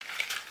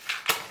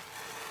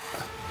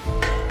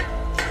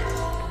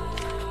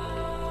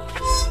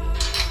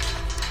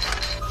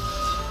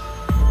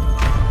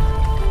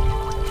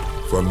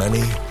For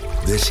many,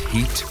 this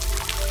heat,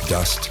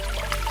 dust,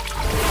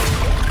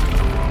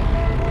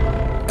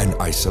 and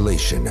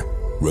isolation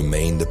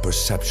remain the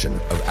perception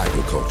of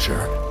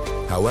agriculture.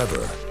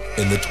 However,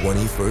 in the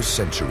 21st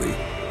century,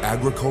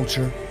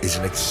 agriculture is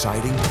an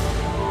exciting,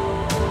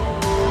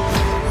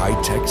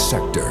 high-tech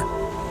sector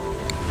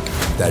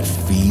that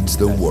feeds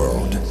the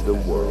world.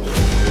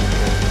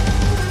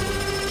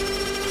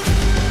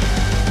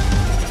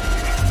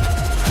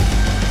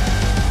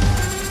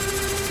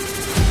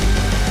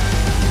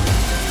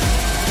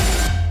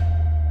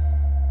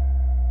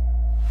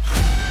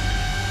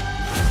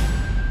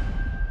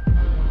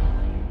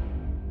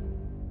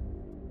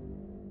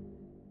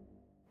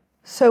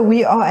 So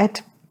we are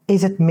at,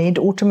 is it MED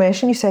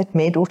Automation? You said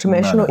MED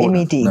Automation or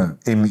MED? No,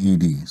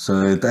 MED.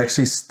 So it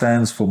actually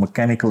stands for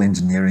Mechanical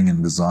Engineering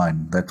and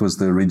Design. That was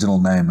the original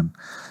name and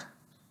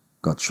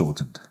got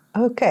shortened.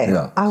 Okay,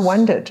 Yeah. I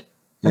wondered.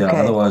 Yeah, Okay.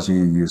 otherwise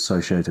you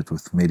associate it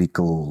with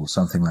medical or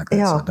something like that.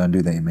 Yeah. So don't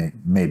do the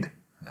MED.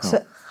 Yeah.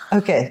 So,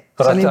 okay.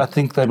 But So I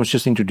think they must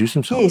just introduce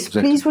themselves. yes,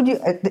 Exactly. please would you,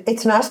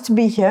 it's nice to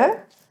be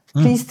here.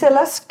 Please tell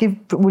us,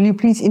 will you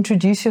please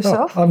introduce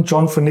yourself? I'm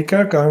John van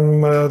Niekerk. I'm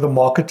the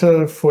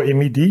marketer for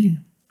MED.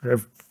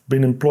 I've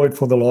been employed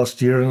for the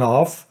last year and a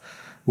half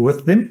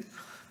with them.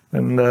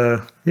 And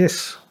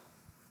yes,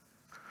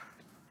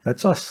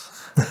 that's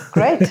us.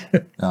 Great.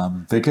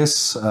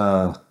 Vickers,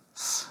 I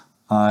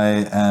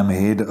am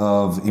head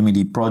of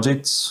MED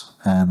projects,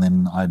 and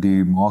then I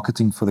do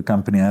marketing for the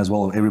company as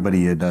well. Everybody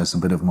here does a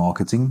bit of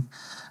marketing.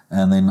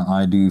 And then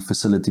I do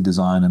facility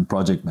design and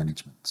project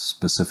management,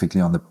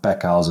 specifically on the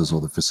pack houses or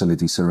the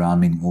facilities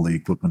surrounding all the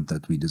equipment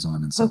that we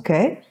design and sell.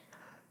 Okay.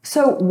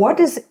 So what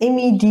does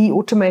MED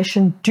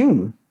Automation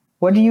do?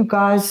 What do you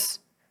guys,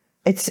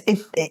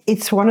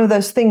 it's one of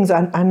those things,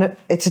 I know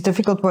it's a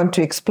difficult one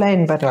to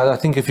explain, but Yeah, I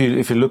think if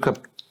you look up,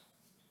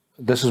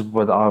 this is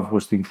what I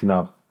was thinking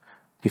now.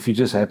 If you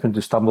just happen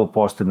to stumble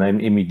past the name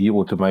MED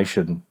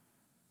Automation,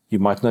 you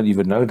might not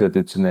even know that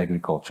it's in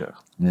agriculture.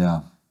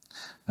 Yeah.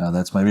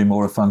 That's maybe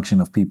more a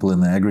function of people in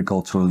the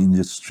agricultural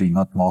industry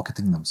not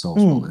marketing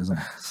themselves well, isn't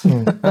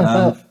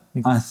it?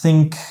 I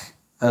think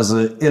as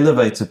an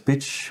elevator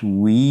pitch,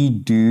 we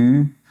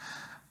do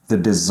the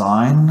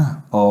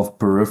design of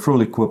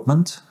peripheral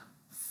equipment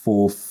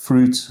for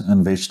fruit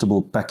and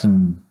vegetable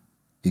packing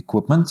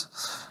equipment.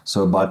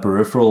 So by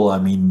peripheral, I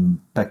mean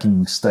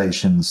packing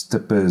stations,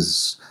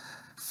 tippers,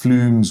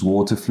 flumes,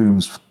 water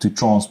flumes to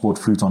transport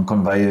fruit on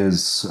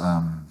conveyors,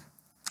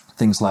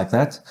 things like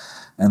that.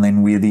 And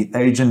then we're the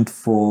agent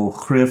for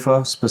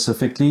Fruitful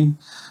specifically,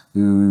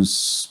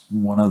 who's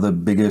one of the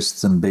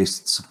biggest and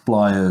best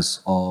suppliers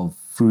of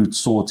fruit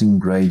sorting,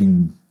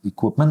 grading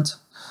equipment.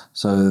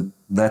 So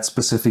that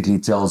specifically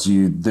tells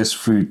you this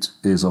fruit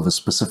is of a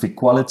specific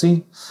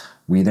quality.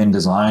 We then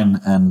design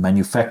and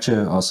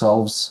manufacture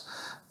ourselves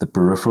the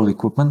peripheral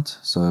equipment.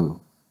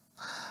 So,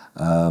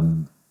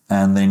 and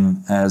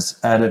then as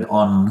added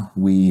on,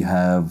 we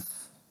have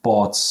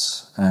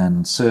parts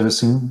and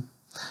servicing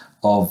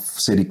of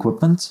said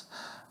equipment.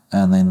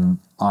 And then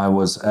I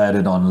was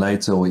added on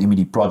later, or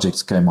MED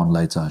projects came on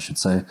later, I should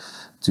say,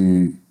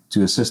 to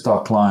assist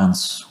our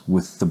clients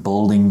with the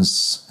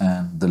buildings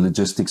and the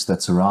logistics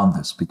that surround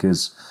this.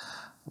 Because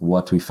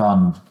what we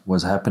found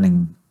was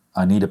happening,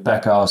 I need a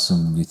pack house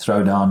and you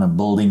throw down a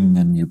building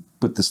and you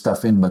put the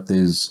stuff in, but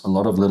there's a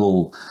lot of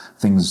little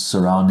things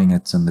surrounding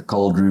it and the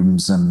cold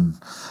rooms and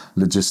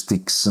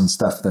logistics and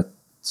stuff that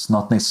it's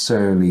not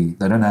necessarily,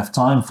 they don't have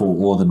time for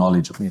all the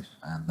knowledge of it.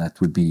 And that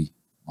would be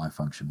my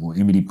function, or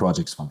MED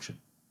projects function.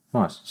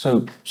 Nice.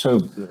 So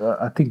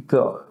I think,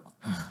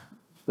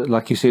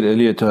 like you said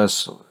earlier to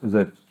us,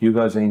 that you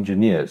guys are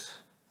engineers.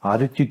 How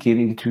did you get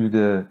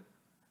into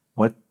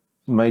what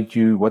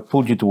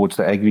pulled you towards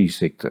the agri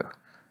sector?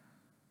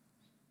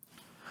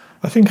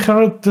 I think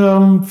Gerrit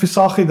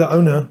Visagie, the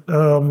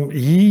owner,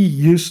 he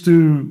used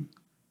to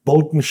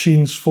build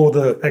machines for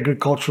the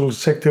agricultural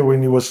sector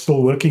when he was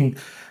still working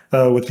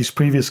with his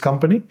previous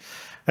company,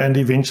 and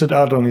he ventured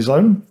out on his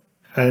own.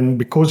 And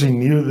because he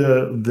knew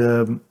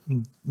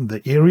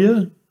the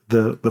area,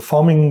 the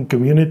farming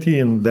community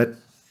and that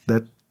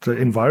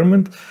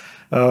environment,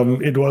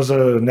 it was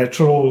a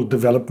natural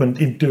development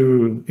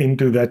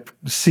into that,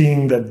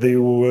 seeing that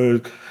there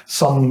were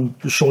some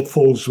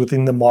shortfalls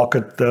within the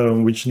market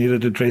which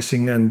needed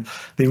addressing, and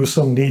there were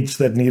some needs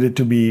that needed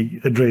to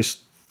be addressed.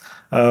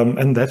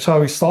 And that's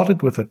how he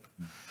started with it.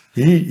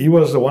 He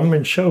was a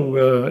one-man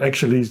show,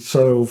 actually,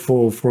 so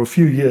for a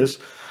few years,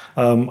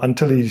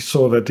 until he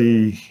saw that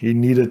he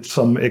needed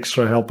some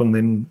extra help, and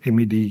then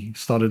MED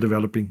started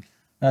developing.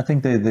 I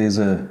think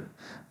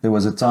there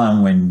was a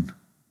time when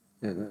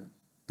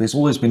there's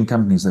always been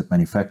companies that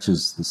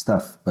manufactures the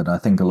stuff, but I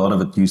think a lot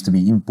of it used to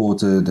be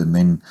imported and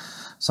then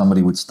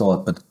somebody would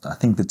start. But I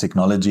think the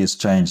technology has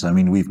changed. I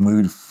mean, we've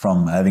moved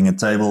from having a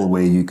table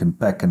where you can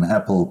pack an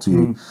apple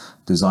to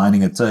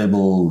designing a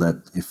table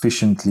that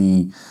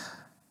efficiently,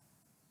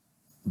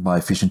 by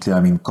efficiently I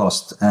mean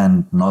cost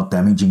and not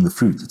damaging the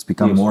fruit. It's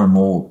become more and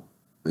more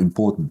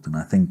important. And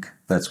I think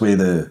that's where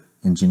the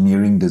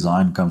engineering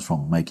design comes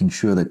from, making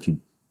sure that you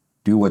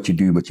do what you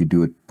do, but you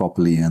do it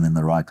properly and in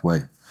the right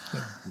way.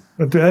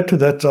 And to add to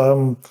that,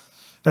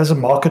 as a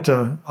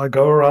marketer, I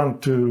go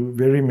around to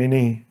very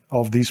many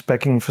of these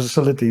packing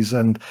facilities,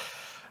 and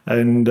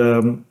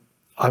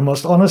I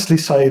must honestly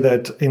say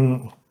that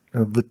in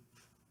the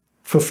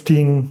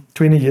 15,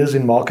 20 years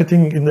in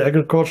marketing in the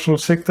agricultural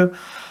sector,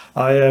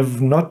 I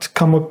have not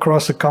come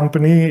across a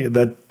company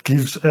that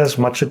gives as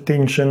much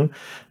attention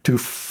to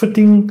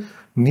fitting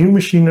new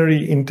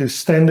machinery into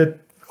standard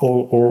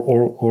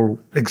or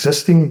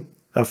existing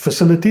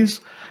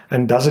facilities,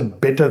 and does it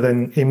better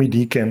than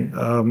MED can.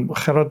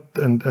 Gerard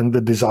and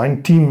the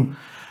design team,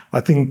 I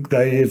think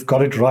they have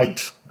got it right.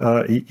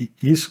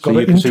 He's got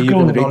an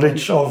integral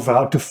knowledge of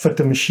how to fit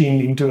a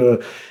machine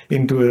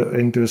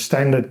into a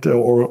standard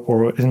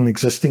or an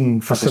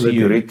existing facility.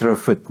 So you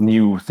retrofit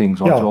new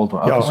things onto old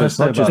ones. Yeah, So it's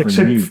not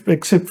about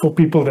except for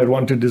people that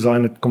want to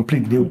design a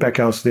complete new pack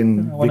house,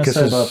 then because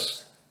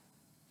it's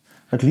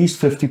at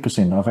least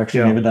 50%. I've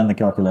actually never done the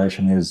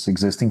calculation. Is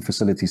existing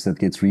facilities that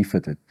gets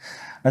refitted.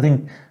 I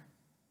think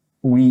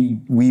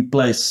we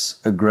place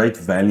a great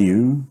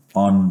value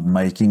on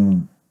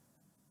making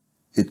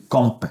it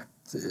compact.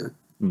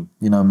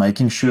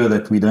 Making sure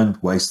that we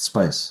don't waste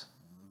space.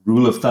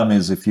 Rule of thumb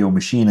is if your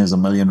machine is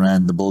R1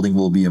 million, the building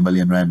will be R1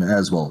 million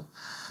as well.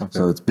 Okay.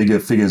 So it's bigger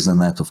figures than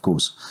that, of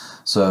course.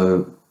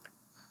 So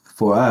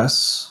for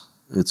us,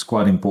 it's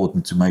quite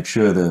important to make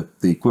sure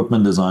that the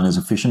equipment design is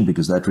efficient,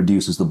 because that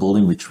reduces the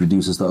building, which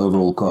reduces the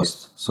overall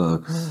cost.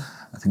 So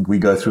I think we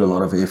go through a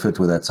lot of effort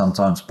with that,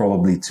 sometimes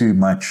probably too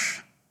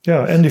much.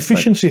 Yeah, and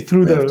efficiency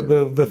through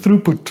the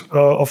throughput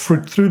of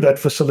fruit through that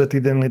facility,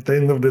 then at the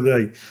end of the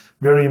day,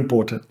 very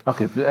important.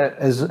 Okay,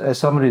 as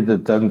somebody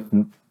that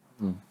don't,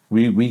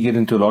 we get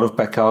into a lot of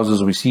pack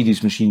houses, we see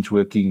these machines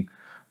working,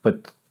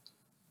 but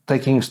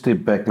taking a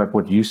step back, like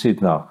what you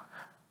said now,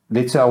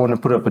 let's say I want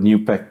to put up a new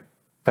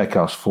pack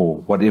house for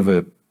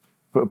whatever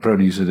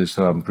produce it is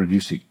that I'm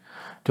producing.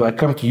 Do I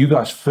come to you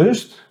guys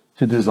first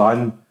to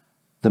design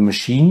the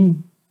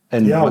machine?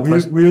 And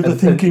we're the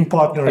thinking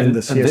partner in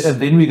this, yes. And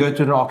then we go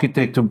to an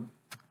architect to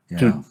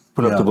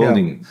put up the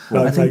building.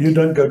 No, you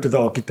don't go to the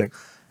architect.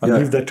 I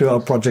leave that to our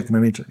project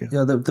manager.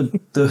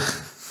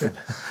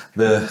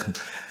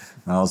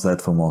 How's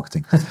that for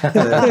marketing?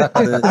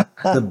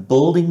 The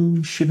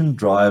building shouldn't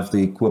drive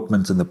the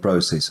equipment and the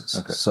processes.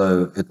 Okay.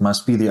 So it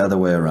must be the other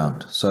way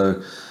around.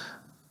 So,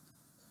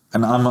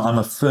 and I'm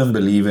a firm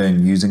believer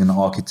in using an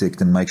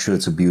architect and make sure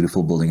it's a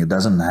beautiful building. It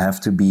doesn't have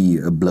to be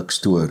a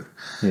Blikstoer.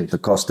 Yes. The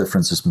cost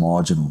difference is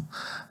marginal.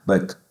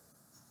 But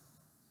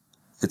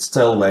it's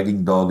tail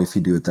wagging dog if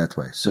you do it that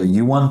way. So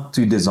you want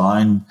to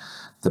design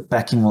the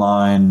packing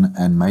line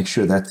and make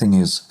sure that thing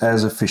is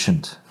as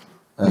efficient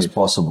as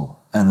possible.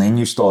 And then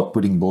you start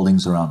putting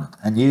buildings around it.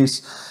 And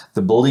yes,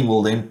 the building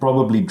will then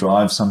probably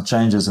drive some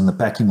changes in the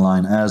packing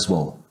line as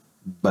well,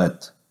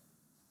 but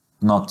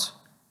not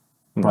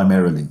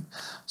primarily.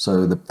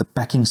 So the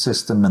packing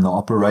system and the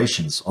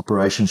operations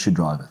should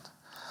drive it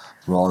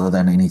rather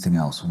than anything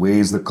else.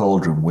 Where's the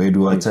cold room? Where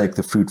do I take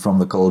the fruit from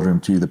the cold room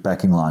to the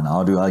packing line?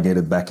 How do I get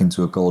it back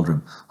into a cold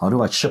room? How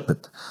do I ship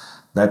it?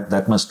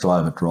 That must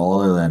drive it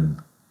rather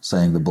than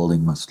saying the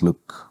building must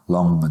look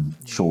long and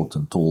short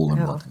and tall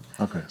and whatnot.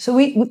 Okay. So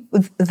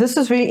this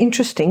is very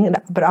interesting,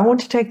 but I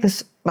want to take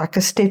this like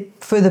a step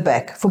further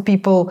back for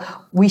people.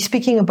 We're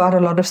speaking about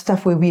a lot of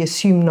stuff where we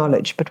assume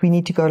knowledge, but we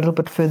need to go a little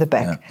bit further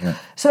back. Yeah.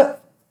 So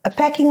a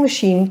packing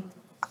machine,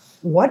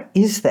 what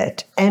is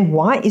that and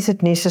why is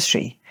it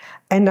necessary?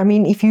 And I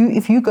mean, if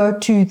you go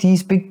to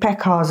these big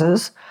pack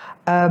houses,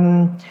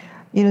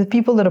 the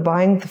people that are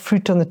buying the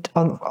fruit on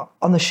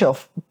the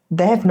shelf,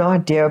 they have no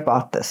idea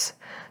about this.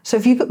 So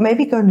if you could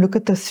maybe go and look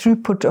at the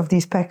throughput of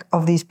these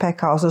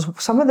pack houses,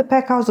 some of the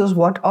pack houses,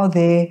 what are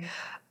their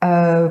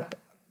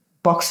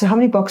boxes? How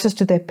many boxes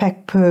do they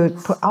pack per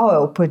hour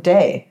or per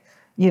day?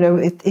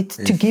 It's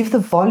to give the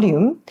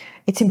volume.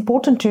 It's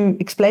important to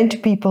explain to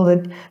people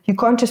that you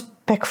can't just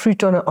pack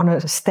fruit on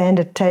a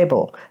standard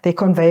table. There are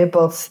conveyor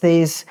belts.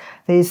 There's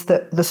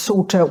the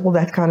sorter, all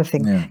that kind of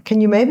thing. Yeah.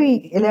 Can you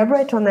maybe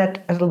elaborate on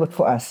that a little bit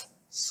for us?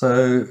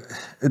 So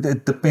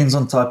it depends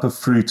on type of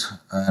fruit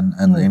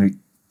and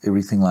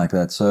everything like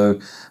that. So,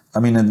 I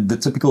mean, the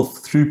typical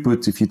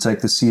throughput, if you take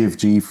the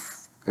CFG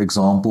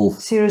example.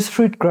 Serious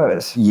fruit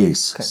growers.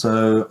 Yes. Okay.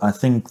 So I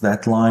think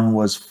that line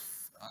was,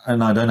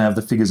 and I don't have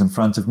the figures in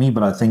front of me,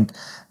 but I think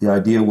the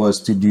idea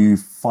was to do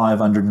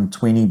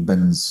 520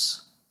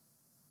 bins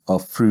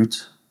of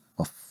fruit,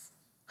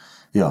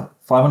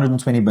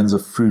 520 bins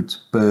of fruit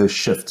per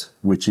shift,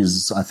 which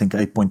is, I think,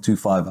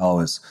 8.25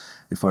 hours,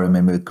 if I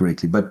remember it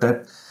correctly. But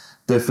that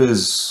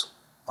differs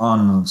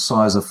on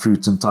size of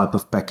fruit and type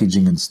of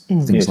packaging and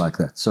things like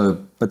that.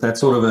 So, but that's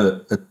sort of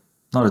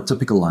not a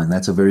typical line.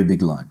 That's a very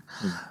big line.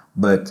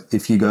 But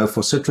if you go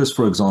for citrus,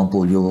 for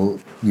example,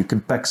 you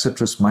can pack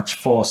citrus much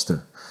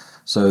faster.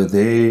 So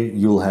there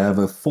you'll have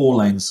a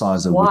 4-lane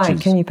sizer. Why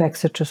can you pack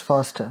citrus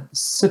faster?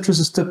 Citrus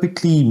is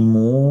typically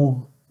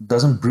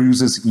doesn't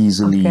bruise as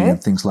easily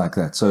and things like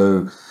that.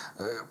 So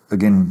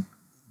again,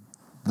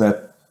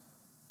 that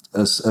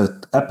a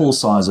apple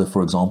sizer,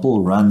 for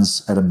example,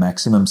 runs at a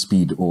maximum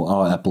speed, or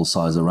our apple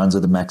sizer runs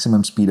at a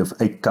maximum speed of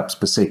 8 cups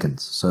per second.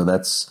 So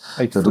that's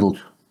 8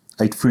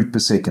 fruit per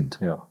second.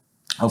 Yeah.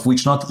 Of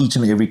which not each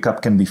and every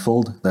cup can be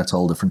filled. That's a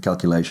whole different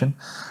calculation.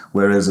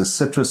 Whereas a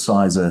citrus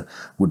sizer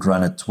would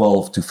run at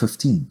 12 to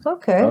 15.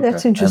 Okay,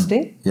 that's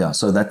interesting. Yeah,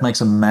 so that makes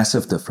a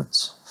massive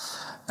difference.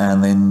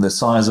 And then the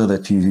sizer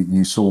that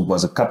you saw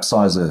was a cup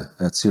sizer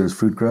at Ceres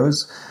Fruit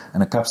Growers,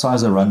 and a cup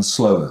sizer runs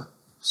slower.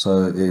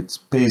 So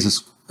pears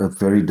is a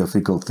very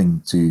difficult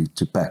thing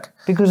to pack.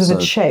 Because of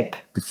its shape.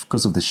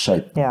 Because of the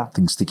shape. Yeah.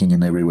 Things sticking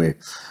in everywhere.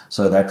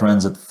 So that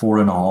runs at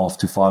 4.5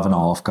 to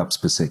 5.5 cups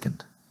per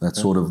second.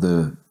 That's sort of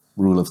the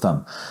rule of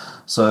thumb.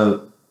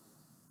 So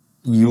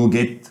you'll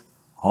get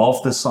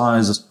half the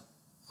size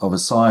of a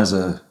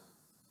sizer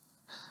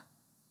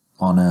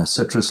on a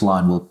citrus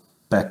line will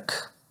pack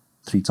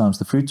 3 times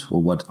the fruit,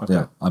 or what? Okay.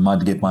 Yeah, I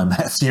might get my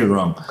math here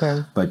wrong.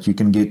 Okay. But you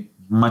can get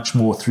much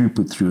more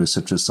throughput through a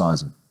citrus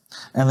sizer.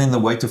 And then the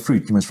weight of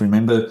fruit. You must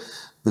remember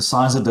the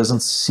sizer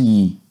doesn't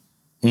see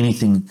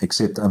anything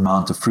except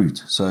amount of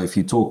fruit. So if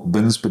you talk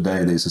bins per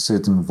day, there's a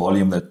certain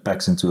volume that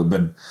packs into a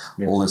bin.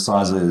 Yes. All the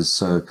sizer is.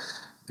 So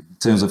in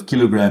terms of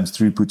kilograms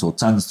throughput or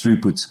tons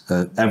throughput,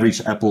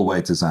 average apple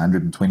weight is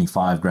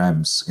 125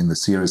 grams in the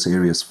Ceres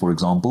areas, for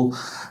example,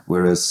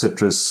 whereas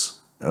citrus,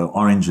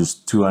 orange is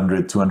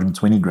 200,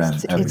 220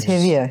 grams. It's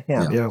heavier,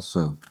 yeah.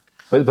 So,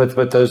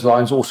 but those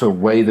lines also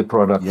weigh the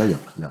product. Yeah.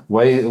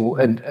 Weigh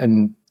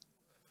and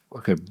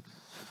okay,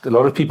 a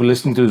lot of people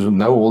listening to this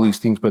know all these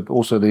things, but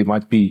also there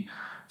might be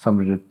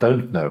somebody that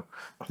don't know.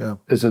 Yeah.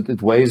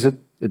 It weighs it,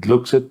 it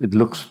looks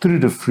through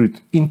the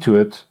fruit into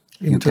it.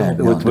 You can,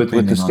 with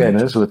the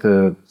scanners, with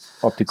the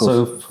optical.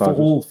 So for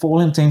all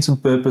intents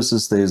and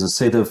purposes, there's a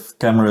set of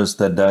cameras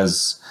that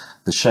does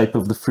the shape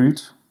of the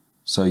fruit.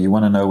 So you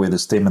want to know where the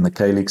stem and the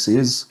calyx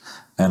is,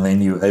 and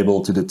then you're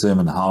able to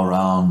determine how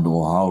round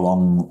or how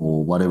long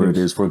or whatever it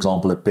is. For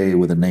example, a pear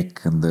with a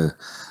neck and the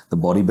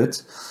body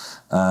bit.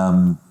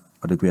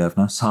 What did we have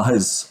now?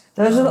 Size.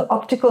 Those are the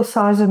optical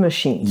sizer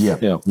machines. Yeah.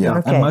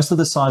 Okay. And most of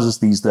the sizes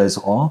these days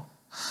are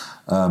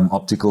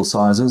optical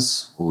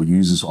sizes or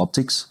uses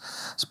optics.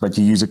 But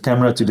you use a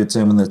camera to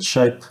determine the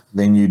shape.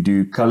 Then you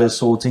do color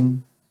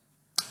sorting,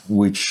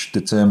 which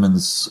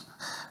determines,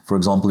 for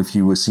example, if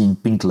you were seeing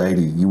Pink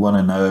Lady, you want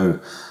to know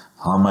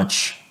how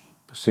much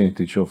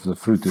percentage of the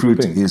fruit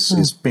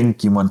is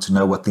pink. You want to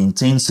know what the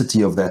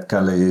intensity of that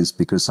color is,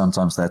 because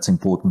sometimes that's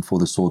important for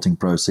the sorting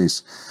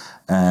process.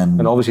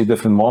 And obviously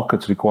different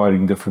markets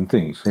requiring different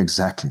things.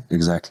 Exactly.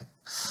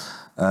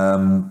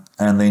 And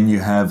then you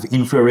have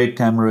infrared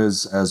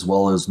cameras as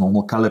well as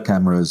normal color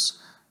cameras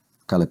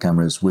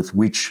with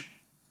which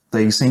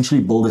they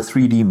essentially build a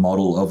 3D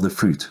model of the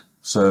fruit.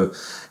 So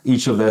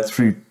each of that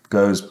fruit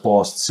goes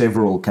past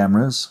several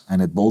cameras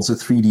and it builds a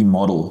 3D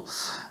model.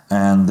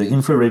 And the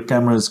infrared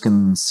cameras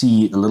can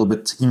see a little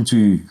bit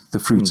into the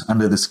fruit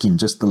under the skin,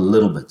 just a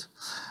little bit.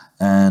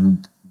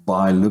 And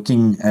by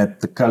looking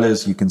at the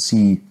colors, you can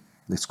see,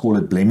 let's call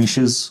it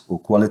blemishes or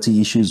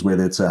quality issues,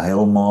 whether it's a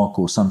hail mark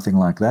or something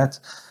like that.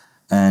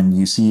 And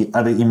you see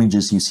other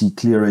images you see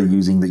clearer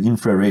using the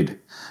infrared.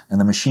 And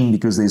the machine,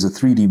 because there's a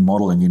 3D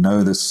model and you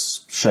know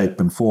this shape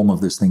and form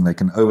of this thing, they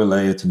can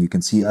overlay it and you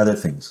can see other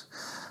things.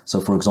 So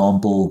for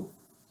example,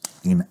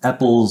 in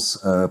apples,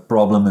 a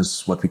problem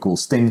is what we call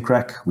stem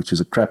crack, which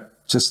is a crack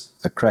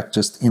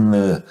just in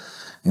the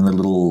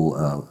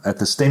little at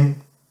the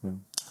stem.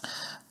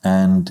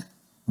 And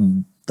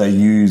they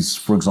use,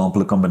 for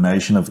example, a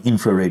combination of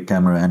infrared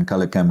camera and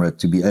color camera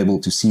to be able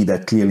to see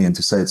that clearly and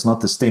to say it's not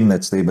the stem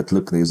that's there, but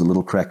look, there's a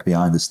little crack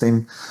behind the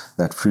stem.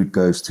 That fruit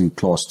goes to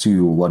class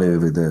 2 or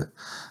whatever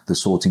the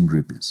sorting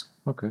group is.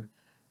 Okay.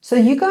 So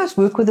you guys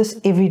work with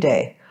this every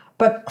day,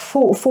 but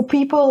for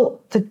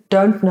people that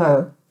don't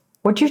know,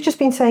 what you've just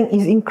been saying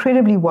is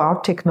incredibly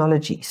wild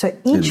technology. So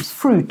each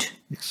fruit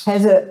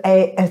has a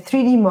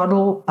 3D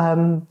model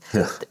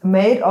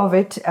made of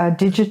it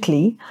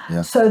digitally,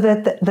 so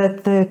that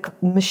the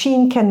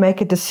machine can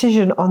make a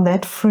decision on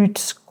that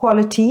fruit's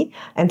quality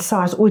and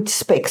size, or its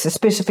specs, the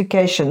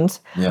specifications,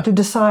 to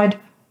decide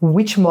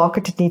which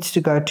market it needs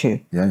to go to.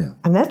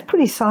 And that's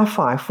pretty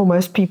sci-fi for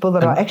most people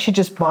that are actually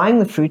just buying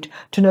the fruit,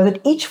 to know that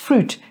each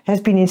fruit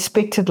has been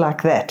inspected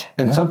like that.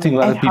 And something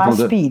at high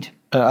speed.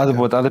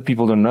 What other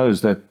people don't know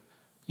is that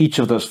each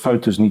of those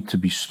photos need to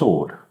be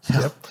stored.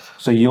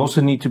 So you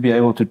also need to be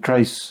able to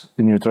trace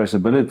in your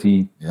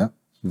traceability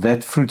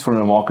that fruit from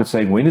the market,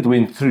 saying when it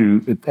went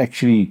through, it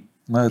actually...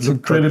 No, it's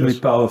incredibly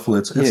powerful.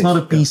 It's not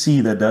a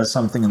PC that does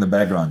something in the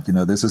background. You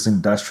know, this is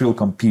industrial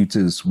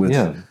computers with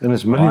and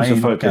there's millions of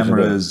photos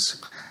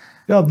cameras.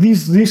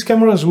 These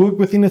cameras work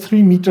within a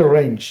 3-meter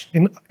range.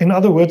 In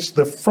other words,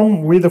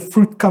 from where the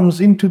fruit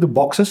comes into the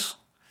boxes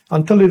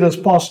until it has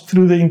passed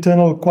through the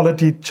internal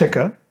quality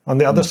checker on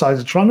the other side,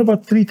 it's around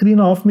about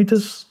 3.5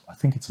 meters. I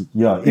think it's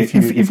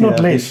if not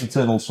less.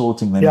 Internal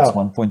sorting, then it's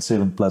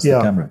 1.7 plus the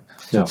camera.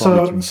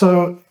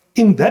 So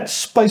in that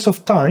space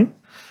of time,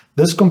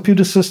 this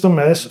computer system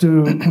has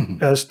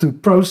to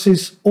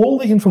process all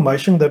the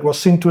information that was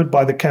sent to it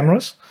by the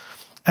cameras,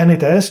 and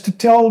it has to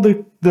tell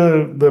the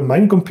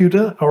main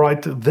computer, all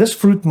right, this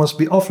fruit must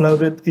be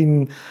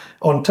offloaded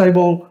on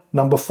table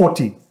number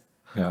 40.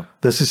 Yeah.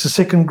 This is a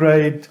second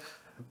grade,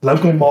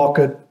 local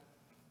market,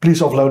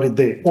 please offload it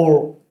there.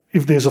 Or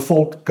if there's a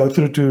fault, go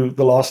through to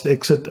the last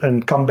exit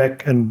and come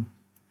back and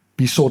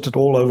be sorted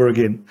all over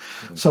again.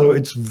 So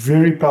it's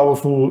very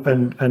powerful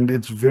and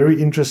it's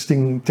very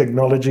interesting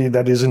technology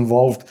that is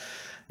involved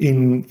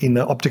in an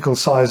optical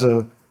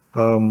sizer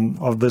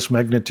of this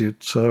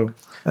magnitude. So,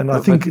 and I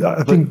think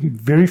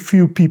very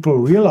few people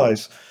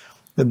realize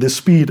that the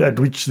speed at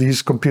which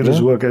these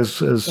computers work, as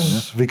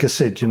Vika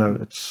said,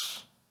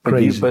 it's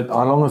crazy. But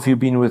how long have you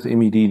been with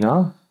MED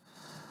now?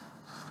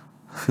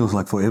 Feels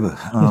like forever.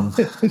 I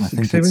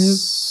think 7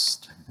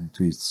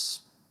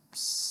 it's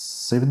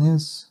 7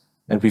 years.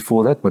 And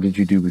before that, what did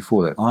you do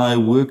before that? I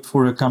worked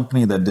for a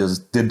company that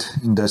did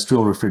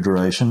industrial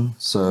refrigeration.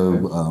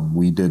 So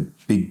we did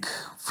big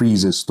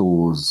freezer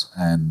stores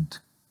and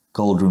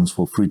cold rooms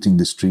for fruit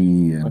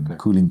industry and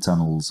cooling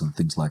tunnels and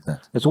things like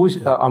that. It's always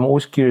I'm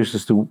always curious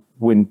as to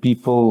when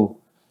people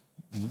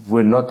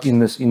were not in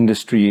this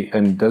industry,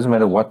 and it doesn't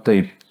matter what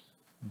they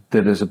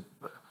did as a,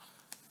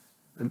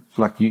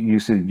 like you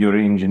said, you're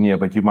an engineer,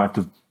 but you might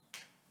have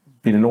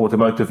been in the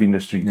automotive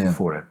industry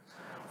before it.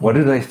 What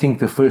do they think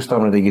the first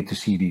time that they get to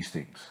see these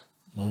things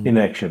in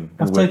action?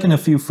 I've taken a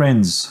few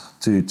friends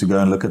to go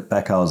and look at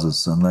pack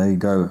houses, and they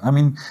go, I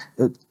mean,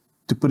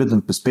 to put it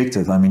in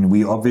perspective, I mean,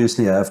 we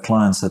obviously have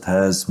clients that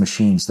has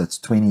machines that's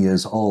 20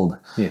 years old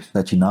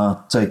that you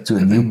now take to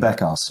a new pack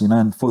house,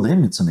 and for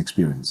them it's an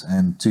experience.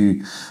 And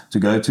to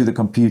go to the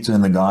computer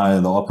and the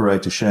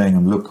operator showing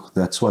them, look,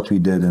 that's what we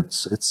did.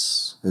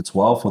 It's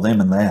wow for them,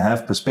 and they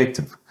have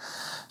perspective.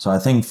 So I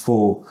think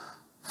for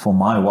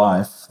my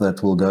wife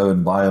that will go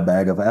and buy a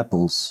bag of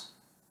apples,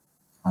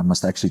 I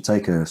must actually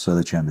take her so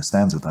that she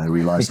understands it. I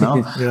realize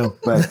now,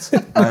 but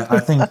I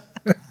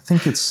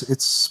think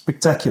it's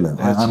spectacular.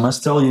 I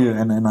must tell you,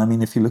 and I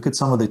mean, if you look at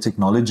some of the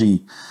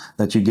technology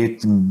that you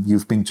get, and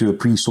you've been to a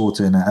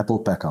pre-sorter in an apple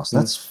pack house,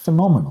 that's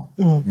phenomenal.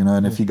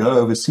 And if you go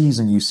overseas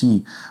and you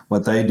see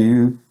what they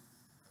do,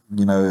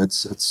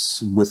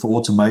 it's with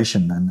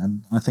automation,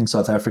 and I think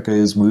South Africa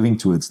is moving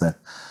towards that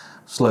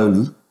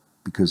slowly,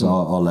 because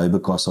our labor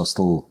costs are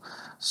still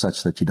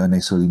such that you don't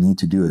necessarily need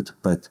to do it.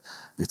 But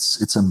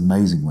it's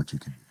amazing what you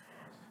can do.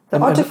 The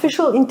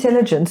artificial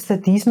intelligence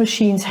that these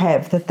machines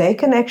have, that they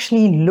can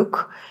actually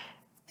look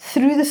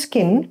through the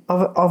skin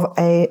of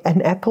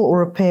an apple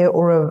or a pear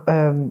or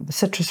a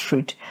citrus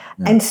fruit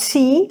and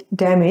see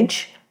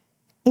damage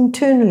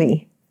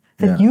internally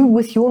that you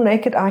with your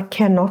naked eye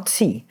cannot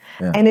see.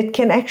 And it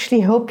can actually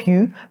help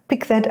you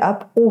pick that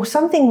up, or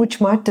something which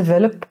might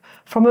develop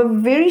from a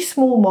very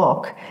small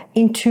mark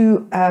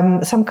into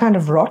some kind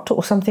of rot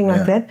or something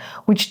like that,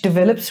 which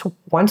develops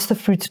once the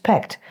fruit's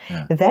packed.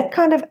 That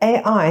kind of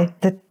AI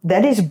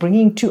that is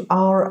bringing to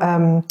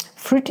our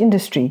fruit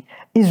industry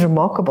is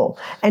remarkable.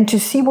 And to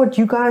see what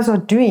you guys are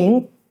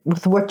doing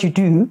with what you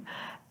do,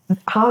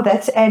 how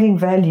that's adding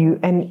value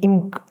and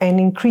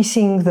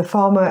increasing the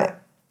farmer,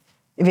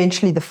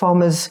 eventually the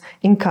farmer's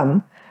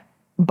income,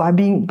 by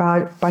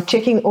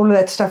checking all of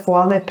that stuff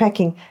while they're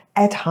packing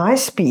at high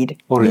speed,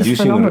 or is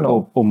reducing,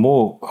 phenomenal. or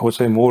more, I would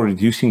say, more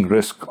reducing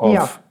risk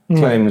of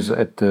claims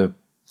at the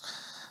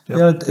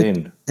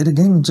end. It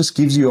again just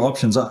gives you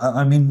options.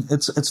 I mean,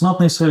 it's not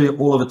necessarily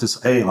all of it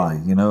is AI.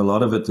 A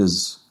lot of it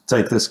is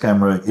take this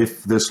camera.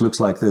 If this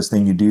looks like this,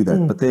 then you do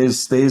that. But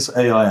there's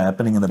AI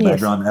happening in the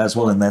background as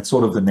well, and that's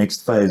sort of the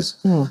next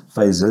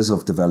phases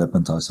of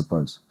development, I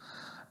suppose.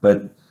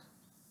 But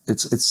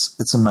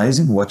it's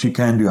amazing what you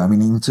can do. I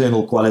mean,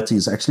 internal quality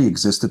has actually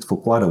existed for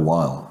quite a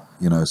while.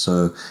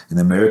 So in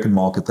the American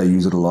market, they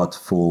use it a lot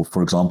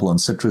for example, on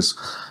citrus,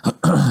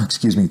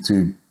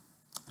 to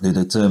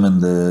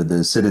determine the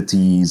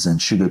acidities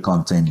and sugar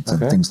content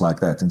and things like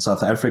that. In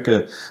South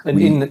Africa,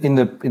 and in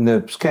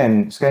the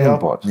scanning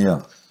part,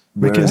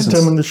 we can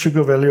determine the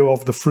sugar value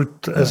of the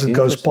fruit as it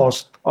goes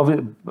past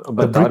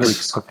the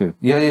bricks.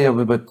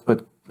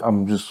 But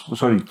I'm just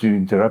sorry to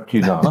interrupt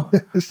you now.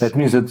 That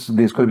means that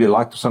there's got to be a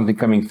light or something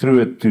coming through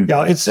it to.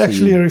 Yeah, it's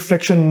actually a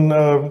reflection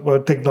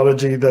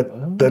technology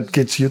that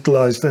gets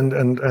utilized, and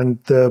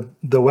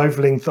the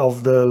wavelength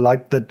of the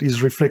light that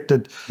is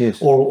reflected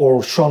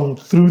or shone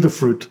through the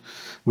fruit.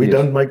 We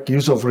don't make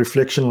use of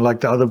reflection like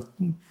the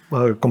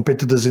other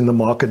competitors in the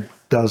market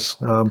does,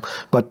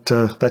 but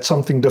that's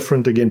something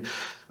different again.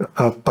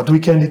 But we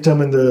can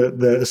determine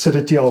the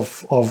acidity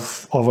of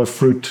a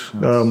fruit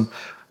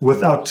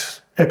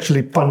without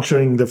actually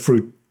puncturing the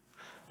fruit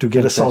to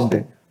get a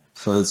sample.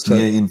 So it's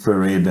near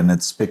infrared and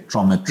it's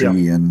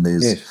spectrometry, and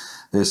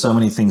there's so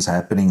many things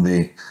happening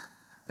there,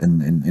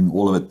 in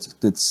all of it.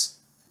 It's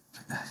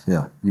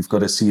you've got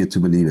to see it to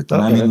believe it.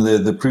 And I mean,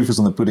 the proof is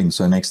in the pudding.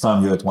 So next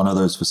time you're at one of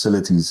those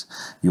facilities,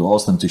 you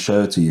ask them to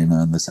show it to you,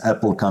 and this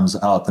apple comes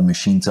out, the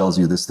machine tells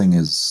you this thing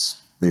there's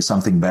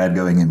something bad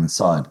going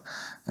inside,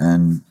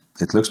 and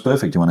it looks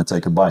perfect. You want to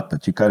take a bite,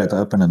 but you cut it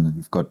open and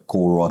you've got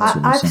core rots.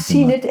 I've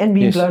seen it and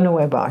been blown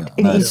away by it.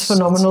 It is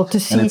phenomenal to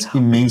see and it's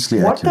immensely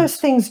what accurate. those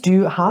things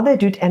do, how they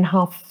do it, and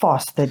how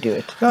fast they do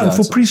it.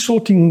 For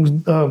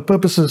pre-sorting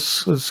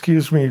purposes,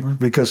 excuse me,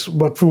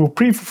 but for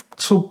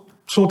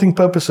pre-sorting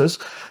purposes,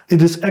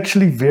 it is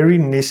actually very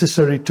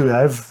necessary to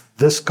have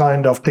this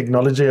kind of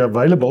technology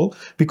available,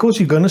 because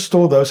you're going to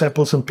store those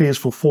apples and pears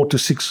for 4 to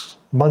 6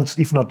 months,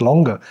 if not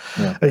longer.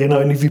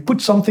 And if you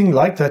put something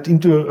like that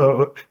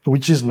into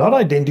which is not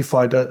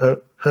identified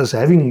as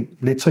having,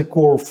 let's say,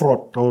 core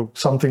frot or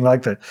something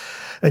like that,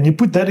 and you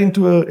put that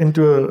into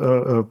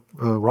a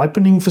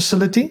ripening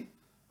facility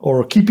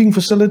or a keeping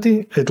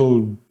facility,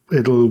 it'll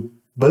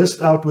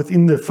burst out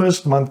within the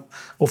first month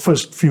or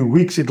first few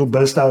weeks. It'll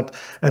burst out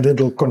and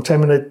it'll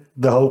contaminate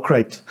the whole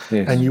crate,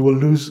 and you will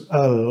lose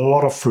a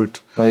lot of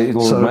fruit.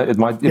 It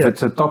might, if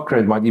it's a top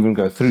grade, it might even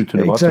go through to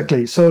the bottom.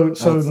 Exactly. So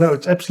no,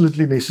 it's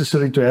absolutely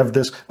necessary to have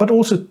this, but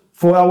also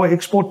for our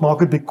export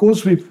market,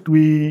 because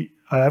we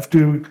have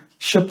to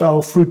ship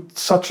our fruit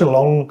such a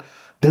long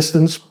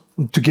distance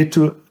to get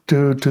to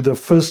the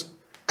first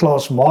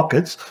class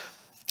markets.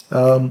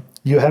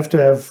 You have to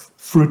have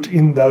fruit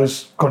in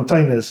those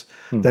containers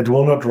that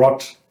will not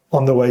rot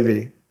on the way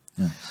there.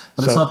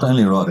 But it's not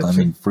only rot. I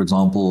mean, for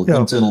example,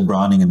 internal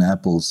browning in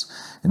apples.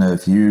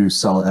 If you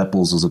sell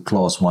apples as a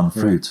class 1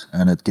 fruit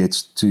and it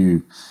gets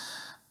to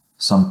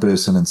some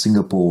person in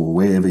Singapore or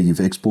wherever you've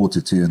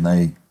exported to, and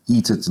they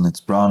eat it and it's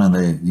brown, and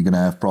you're going to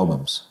have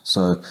problems.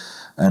 So,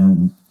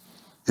 and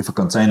if a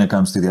container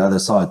comes to the other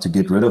side, to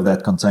get rid of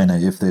that container,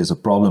 if there's a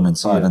problem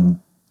inside, and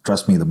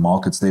trust me, the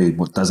market's there,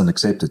 what doesn't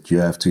accept it, you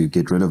have to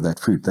get rid of that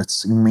fruit.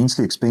 That's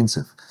immensely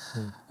expensive.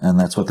 And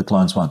that's what the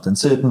clients want. And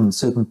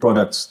certain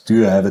products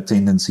do have a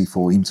tendency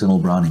for internal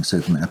browning,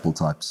 certain apple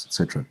types,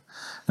 etc.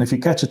 And if you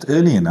catch it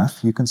early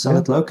enough, you can sell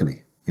it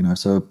locally.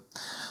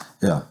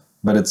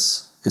 But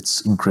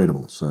it's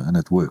incredible. And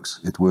it works.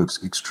 It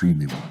works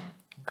extremely well.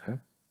 Okay.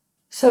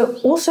 So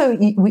also,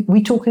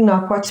 we're talking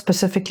now quite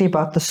specifically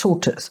about the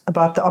sorters,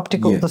 about the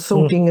optical, the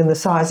sorting and the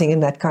sizing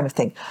and that kind of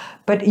thing.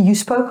 But you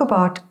spoke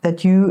about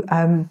that you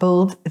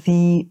build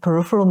the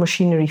peripheral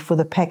machinery for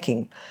the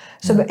packing.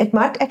 So it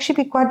might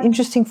actually be quite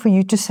interesting for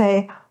you to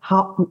say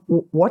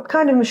what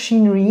kind of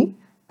machinery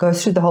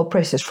goes through the whole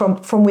process from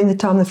when the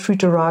time the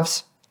fruit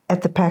arrives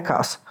at the pack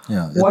house.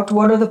 What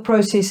are the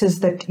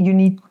processes that you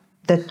need,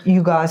 that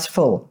you guys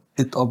fill?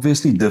 It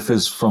obviously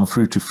differs from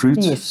fruit to fruit.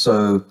 Yes.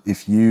 So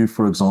if you,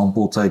 for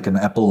example, take an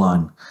apple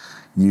line,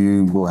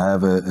 you will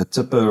have a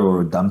tipper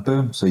or a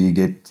dumper. So you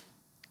get,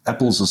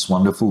 apples is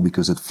wonderful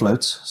because it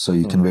floats, so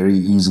you can very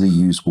easily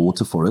use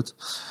water for it.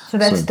 So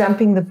that's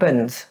dumping the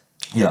bins.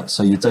 Yeah,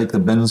 so you take the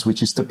bins,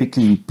 which is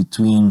typically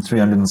between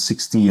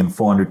 360 and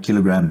 400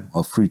 kilogram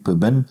of fruit per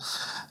bin.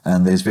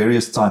 And there's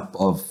various type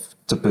of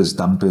tippers,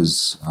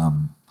 dumpers,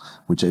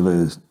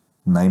 whichever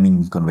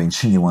naming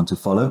convention you want to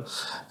follow.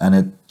 And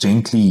it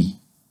gently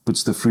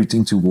puts the fruit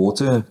into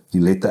water.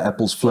 You let the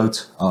apples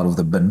float out of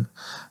the bin,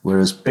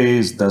 whereas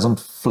pears doesn't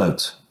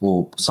float.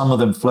 Or some of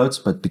them floats,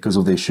 but because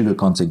of their sugar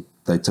content,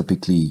 they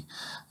typically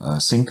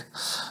sink.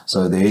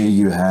 So there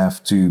you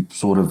have to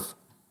sort of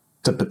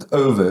tip it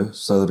over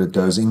so that it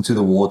goes into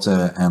the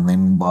water, and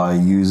then by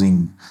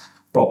using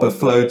proper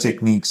flow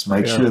techniques,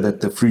 make sure that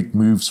the fruit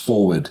moves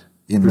forward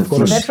in the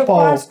fruit. That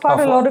requires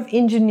quite a lot of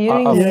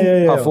engineering.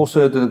 I've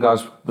also heard that the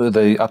guys,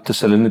 they up the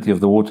salinity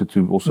of the water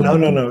to also...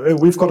 No.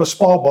 We've got a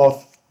spa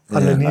bath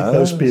underneath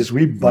those pears.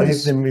 We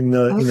bathe them in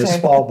a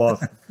spa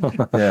bath.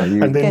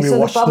 And then we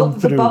wash them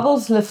through. The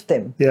bubbles lift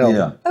them.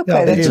 Yeah.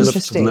 Okay, that's It just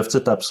interesting. lifts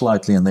it up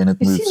slightly and then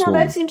it moves You see, now forward.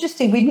 that's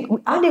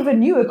interesting. I never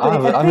knew a I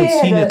haven't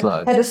seen it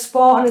live. had a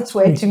spa on its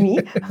way to me.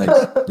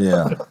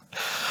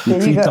 You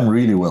treat them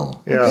really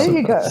well. There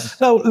you go.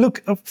 Now,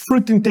 look,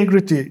 fruit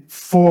integrity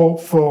for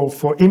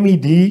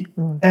MED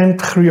and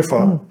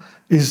Griefa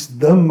is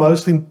the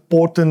most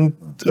important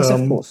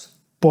Of course.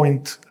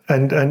 point.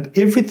 And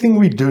everything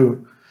we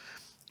do,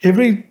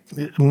 every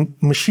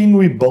machine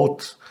we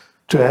built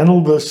to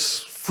handle this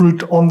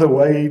fruit on the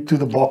way to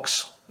the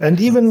box, and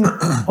even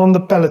on the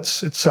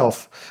pallets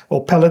itself,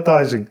 or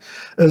palletizing,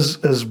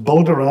 is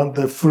built around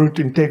the fruit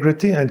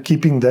integrity and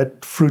keeping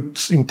that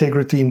fruit's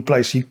integrity in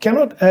place. You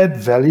cannot add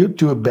value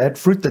to a bad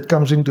fruit that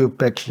comes into a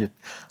package,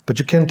 but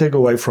you can take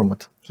away from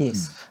it.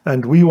 Yes.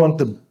 And we want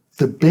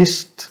the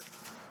best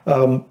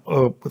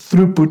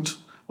throughput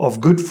of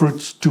good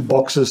fruits to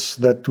boxes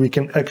that we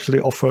can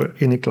actually offer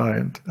any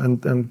client.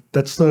 And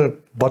that's the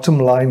bottom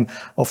line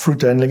of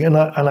fruit handling. And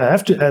I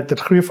have to add that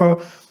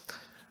Griefa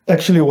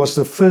actually was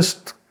the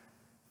first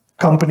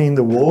company in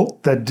the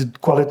world that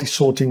did quality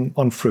sorting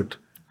on fruit.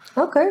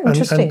 Okay,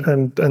 interesting.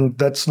 And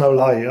that's no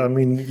lie. I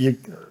mean,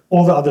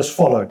 all the others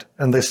followed,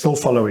 and they're still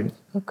following.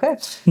 Okay.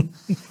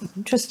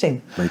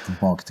 Interesting.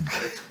 Blatant marketing.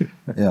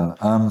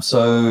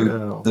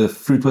 So the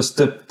fruit was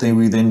tipped. Then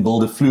we then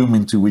build a flume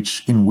in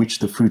which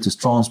the fruit is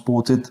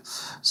transported.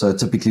 So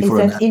typically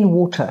in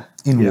water?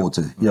 In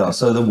water, yeah.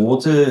 So the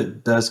water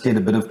does get a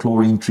bit of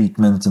chlorine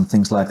treatment and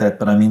things like that.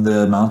 But I mean,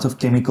 the amount of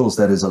chemicals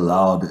that is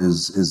allowed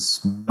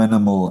is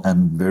minimal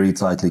and very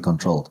tightly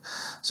controlled.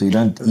 So you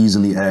don't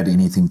easily add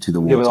anything to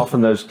the water. Yeah, but often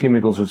those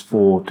chemicals is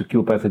to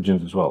kill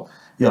pathogens as well.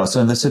 Yeah,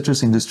 so in the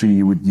citrus industry,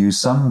 you would use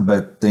some,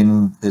 but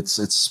then it's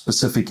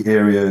specific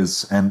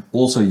areas, and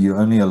also you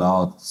only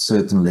allow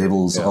certain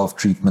levels of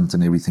treatment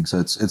and everything. So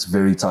it's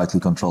very tightly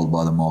controlled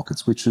by the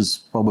markets, which is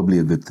probably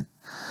a good thing.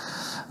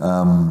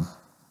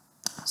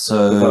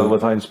 So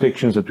with our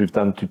inspections that we've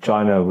done to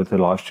China with the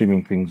live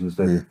streaming things, is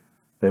that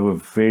they were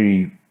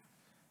very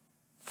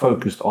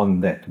focused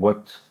on that.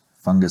 What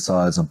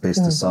fungicides and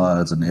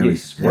pesticides and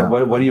everything. Yes.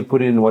 What do you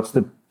put in? What's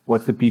the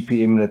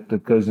ppm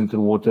that goes into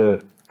the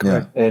water?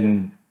 Yeah.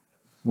 And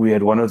we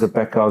had one of the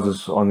pack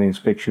houses on the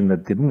inspection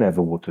that didn't have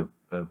a water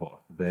bath.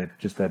 They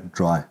just had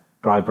dry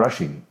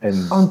brushing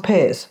and on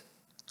pears.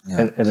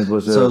 Yeah. And it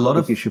was a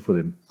big issue for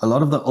them. A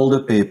lot of the older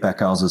pear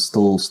pack houses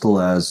still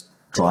has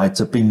dry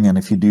tipping, and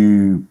if you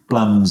do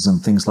plums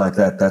and things like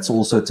that, that's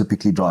also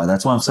typically dry.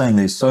 That's why I'm saying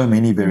there's so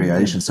many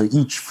variations. So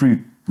each fruit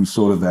we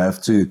sort of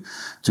have to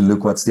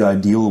look what's the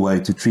ideal way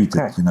to treat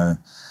it, you know.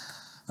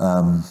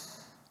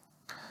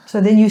 So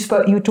then you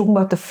were talking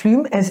about the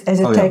flume as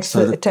it takes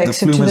it to the next stage.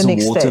 The flume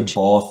is a water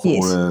bath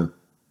or a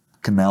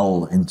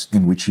canal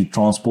in which you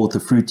transport the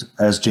fruit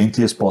as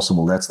gently as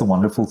possible. That's the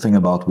wonderful thing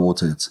about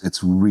water.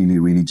 It's really,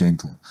 really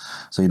gentle.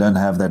 So you don't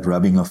have that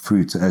rubbing of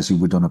fruit as you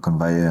would on a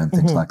conveyor and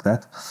things like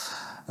that.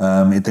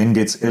 It then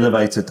gets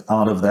elevated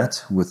out of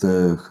that with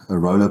a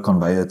roller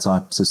conveyor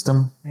type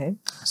system,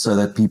 so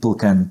that people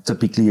can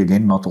typically,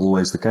 again, not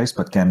always the case,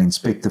 but can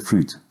inspect the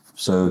fruit.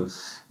 So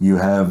you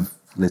have,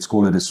 let's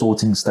call it a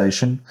sorting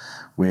station,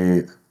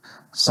 where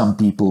some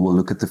people will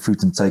look at the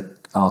fruit and take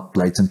out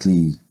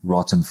blatantly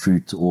rotten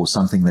fruit or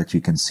something that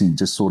you can see,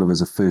 just sort of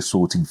as a first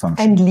sorting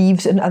function. And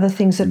leaves and other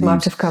things that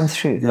might have come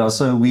through. Yeah,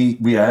 so we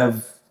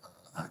have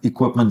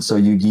equipment, so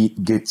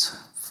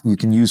you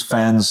can use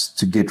fans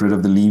to get rid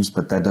of the leaves,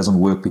 but that doesn't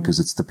work because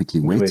it's typically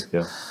wet.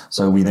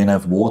 So we then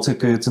have water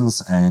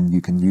curtains, and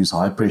you can use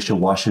high pressure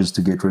washers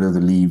to get rid of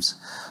the leaves.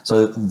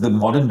 So the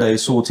modern day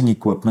sorting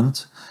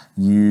equipment,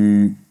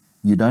 you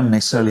don't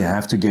necessarily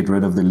have to get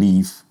rid of the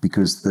leaf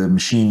because the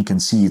machine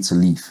can see it's a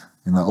leaf.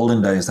 In the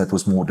olden days, that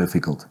was more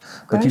difficult.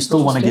 But you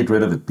still want to get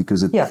rid of it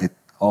because it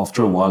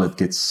after a while it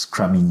gets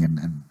crummy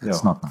and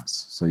it's not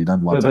nice. So you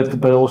don't want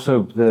it. But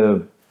also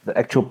the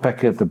actual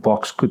packet, the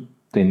box could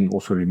then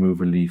also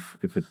remove a leaf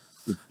if it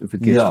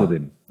gets to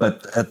them.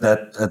 But at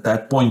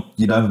that point,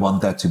 you don't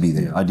want that to be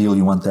there. Ideally,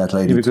 you want that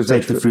lady to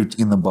take the fruit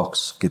in the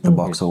box, get the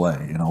box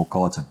away, or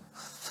carton.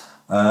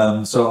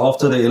 So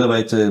after the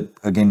elevator,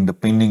 again,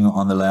 depending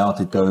on the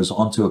layout, it goes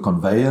onto a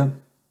conveyor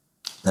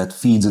that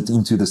feeds it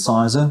into the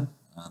sizer.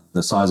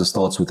 The sizer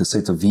starts with a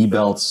set of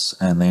V-belts,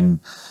 and then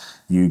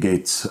you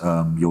get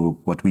your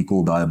what we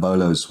call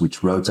diabolos,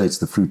 which rotates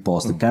the fruit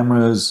past the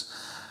cameras.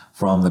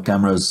 From the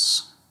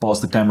cameras,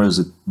 past the cameras,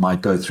 it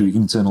might go through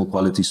internal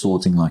quality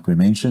sorting, like we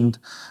mentioned,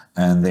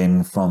 and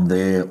then from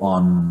there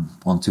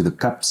onto the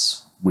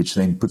cups, which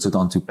then puts it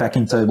onto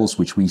packing tables,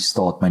 which we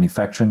start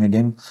manufacturing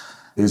again.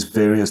 There's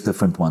various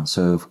different ones.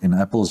 So in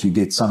apples, you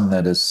get some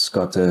that has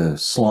got a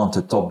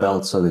slanted top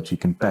belt so that you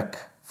can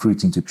pack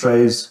fruit into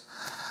trays.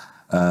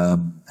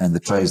 And the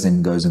trays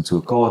then goes into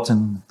a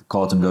carton. The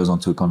carton goes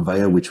onto a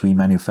conveyor, which we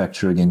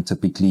manufacture again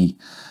typically.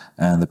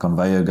 And the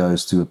conveyor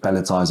goes to a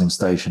palletizing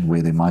station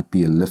where there might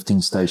be a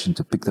lifting station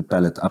to pick the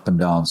pallet up and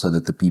down so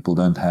that the people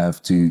don't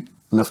have to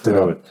lift it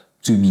up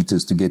 2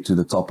 meters to get to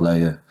the top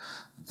layer,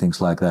 things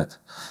like that.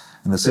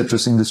 In the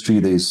citrus industry,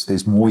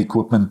 there's more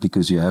equipment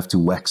because you have to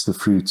wax the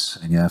fruit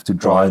and you have to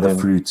dry the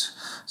fruit.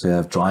 So you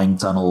have drying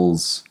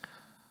tunnels.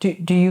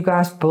 Do you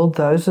guys build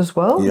those as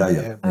well?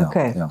 Yeah.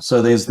 Okay. Yeah.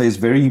 So there's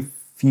very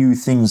few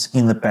things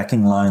in the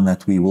packing line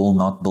that we will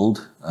not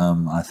build.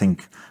 I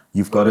think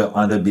you've got to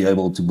either be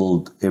able to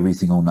build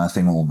everything or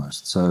nothing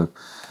almost. So,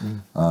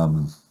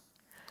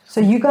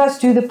 so you guys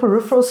do the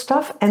peripheral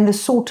stuff, and the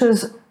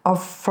sorters are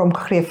from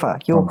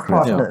Grefa, your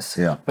partners.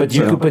 Yeah. But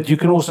you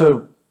can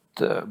also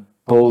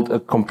build a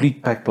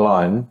complete pack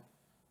line,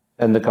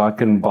 and the guy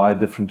can buy a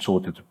different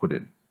sorter to put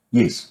in.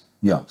 Yes.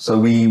 Yeah. So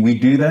we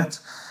do that.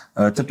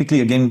 Typically,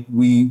 again,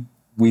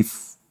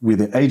 we're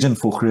the agent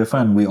for Grefa,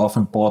 and we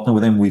often partner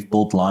with them. We've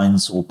built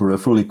lines or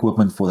peripheral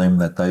equipment for them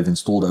that they've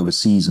installed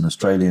overseas in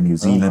Australia, New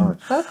Zealand,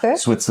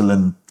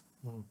 Switzerland,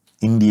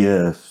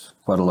 India,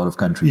 quite a lot of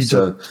countries.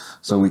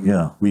 So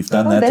we've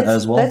done that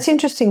as well. That's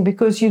interesting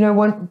because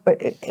one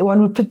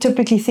would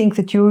typically think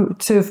that you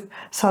serve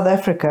South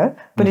Africa,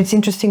 but it's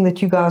interesting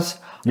that you guys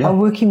are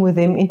working with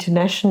them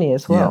internationally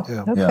as well.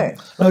 Okay.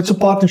 No, it's a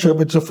partnership.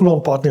 It's a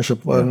full-on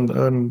partnership,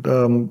 and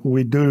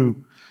we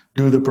do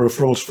the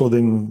peripherals for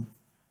them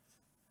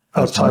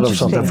outside of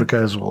South Africa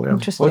as well. Yeah.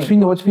 Interesting.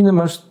 What's been the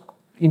most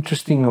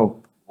interesting or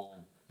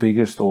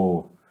biggest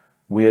or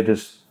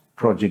weirdest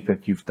project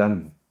that you've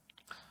done?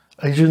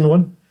 Asian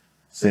one,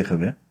 Zeg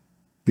weer.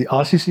 the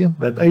RCCM,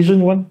 that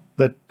Asian one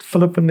that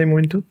Philip and them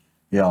went to.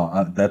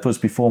 Yeah, that was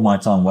before my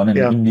time. One in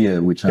Yeah.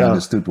 India, which I Yeah.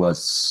 understood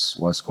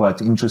was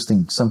quite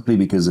interesting, simply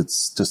because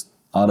it's just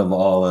out of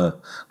our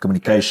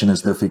communication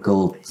is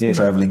difficult, Yes.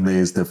 traveling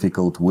there is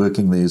difficult,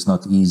 working there is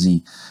not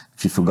easy.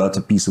 If you forgot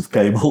a piece of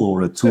cable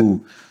or a tool,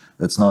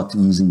 it's not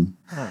easy.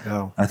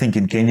 Yeah. I think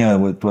in Kenya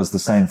it was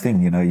the same thing.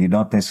 You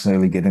don't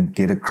necessarily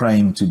get a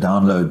crane to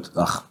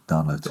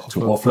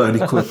offload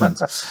equipment.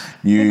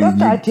 You got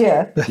the idea.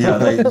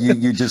 Yeah,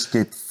 you just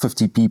get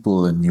 50 people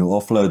and you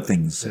offload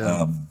things.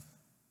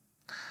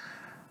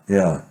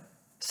 Yeah.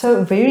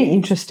 So very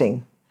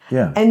interesting.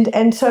 Yeah.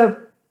 And so,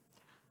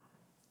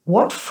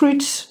 what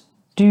fruits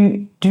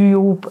do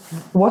your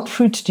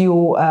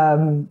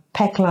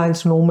pack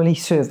lines normally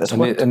service?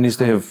 And is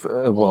there,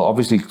 well,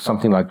 obviously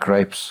something like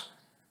grapes.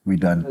 We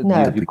don't.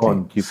 No. You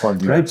can't do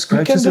Grapes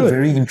can is a do it.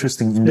 very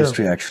interesting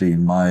industry, actually.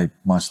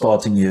 My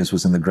starting years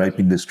was in the grape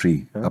industry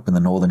up in the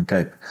Northern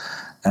Cape.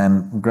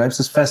 And grapes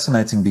is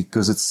fascinating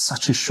because it's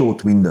such a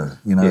short window.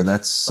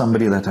 That's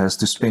somebody that has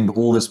to spend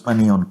all this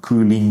money on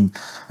cooling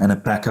and a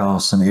pack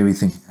house and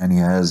everything. And he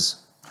has,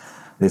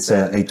 let's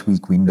say, an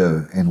 8-week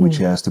window in which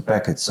he has to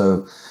pack it.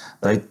 So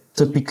they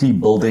typically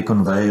build their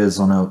conveyors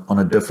on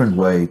a different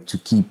way to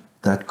keep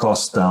that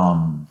cost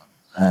down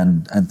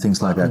and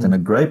things like that. And a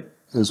grape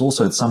is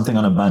also, it's something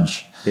on a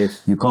bunch.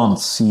 Yes. You can't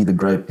see the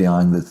grape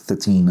behind the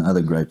 13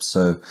 other grapes.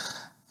 So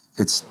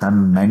it's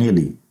done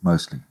manually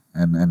mostly.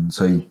 And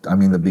so, I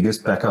mean, the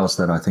biggest pack house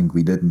that I think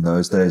we did in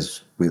those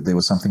days, there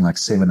was something like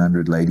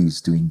 700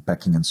 ladies doing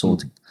packing and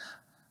sorting.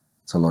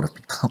 It's a lot of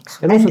people.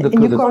 And also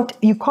And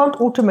you can't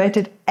automate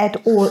it at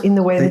all in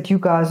the way that you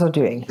guys are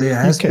doing. There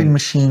has been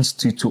machines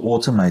to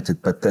automate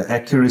it, but the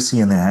accuracy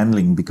and the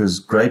handling,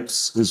 because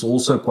grapes is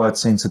also quite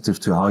sensitive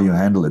to how you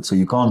handle it. So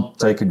you can't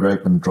take a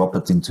grape and drop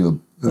it into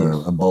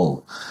a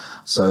bowl.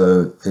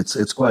 So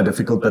it's quite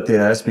difficult, but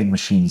there has been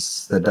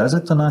machines that does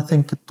it, and I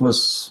think it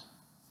was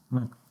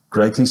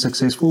greatly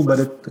successful, but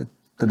it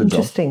did a job.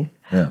 Interesting.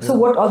 Yeah. So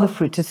what are the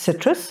fruits? It's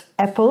citrus,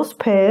 apples,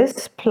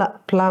 pears,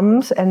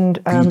 plums,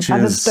 and other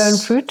Peaches. stone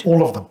fruit?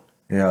 All of them.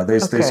 Yeah,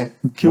 there's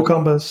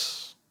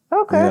Cucumbers,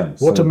 Okay. yeah,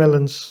 so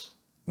watermelons,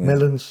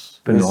 melons.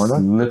 there's Banana.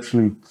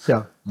 literally.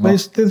 Yeah.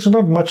 There's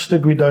not much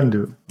that we don't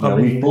do. Yeah,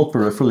 we built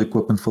peripheral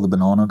equipment for the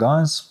banana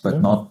guys,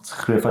 but not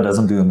Grefa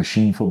doesn't do a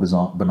machine for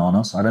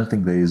bananas. I don't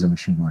think there is a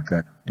machine like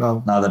that.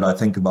 No. Now that I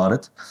think about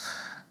it,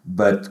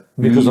 but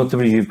because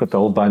ultimately you've got the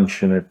whole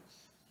bunch in it.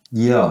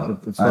 yeah,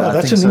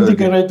 That's think an so.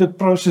 integrated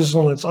process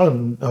on its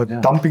own.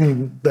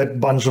 Dumping that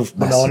bunch of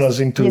bananas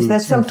into Yes,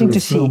 that's something into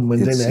to see. flume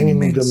and It's then hanging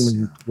immense.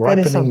 them and That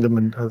is ripening them.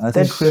 And I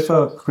think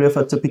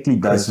Grefa typically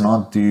does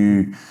not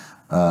do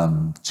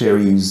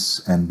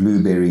cherries and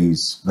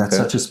blueberries. That's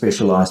such a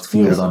specialized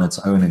field on its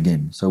own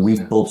again. So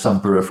we've built some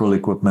peripheral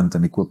equipment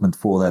and equipment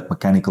for that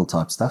mechanical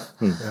type stuff.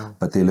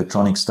 But the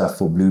electronic stuff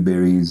for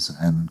blueberries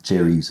and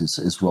cherries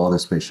is rather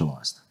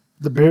specialized.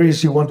 the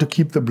berries, you want to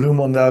keep the bloom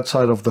on the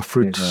outside of the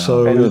fruit.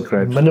 So And with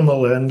grapes.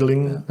 minimal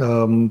handling.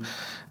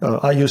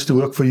 I used to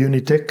work for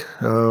Unitech,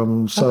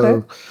 so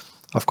Okay.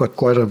 I've got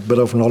quite a bit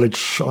of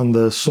knowledge on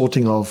the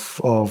sorting of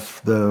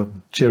the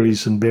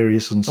cherries and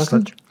berries and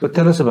such. But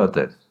tell us about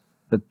that.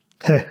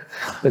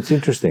 That's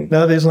interesting.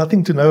 No, there's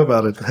nothing to know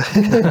about it.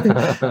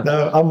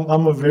 No,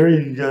 I'm a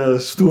very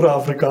stoer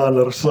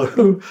Afrikaner,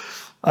 so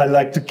I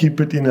like to keep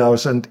it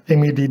in-house, and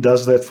MED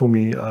does that for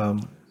me.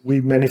 We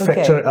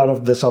manufacture Okay. out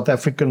of the South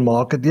African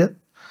market here.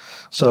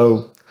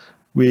 So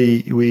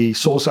we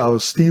source our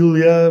steel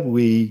here,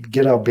 we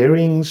get our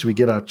bearings, we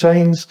get our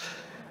chains,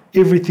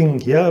 everything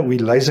here. We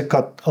laser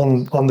cut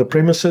on the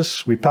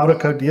premises, we powder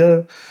coat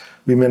here,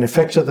 we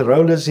manufacture the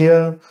rollers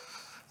here.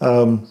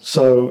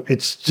 So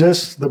it's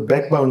just the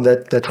backbone,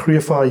 that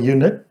Grefa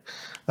unit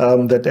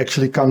that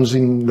actually comes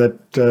in,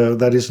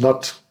 that is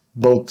not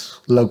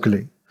built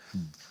locally.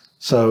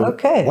 So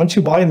Okay. once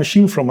you buy a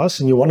machine from us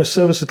and you want to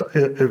service it,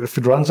 if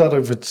it runs out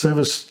of its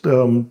service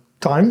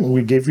time,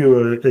 we give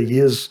you a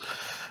year's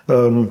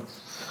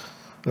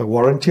a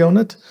warranty on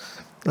it.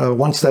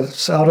 Once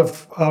that's out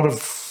of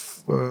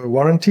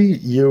warranty,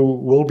 you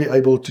will be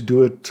able to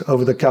do it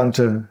over the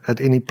counter at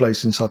any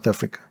place in South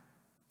Africa.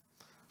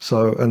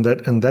 So and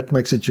that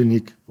makes it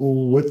unique.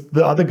 With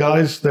the other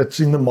guys that's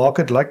in the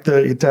market, like the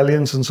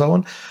Italians and so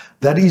on,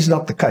 that is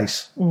not the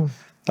case.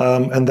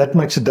 And that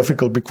makes it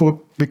difficult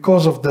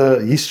because of the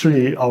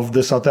history of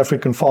the South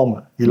African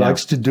farmer. He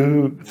likes to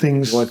do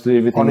things wants to do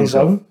everything on his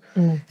himself.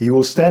 own. He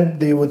will stand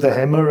there with a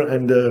hammer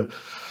and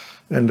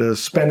a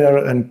spanner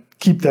and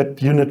keep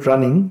that unit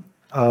running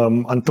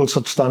until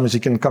such time as he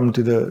can come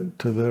to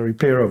the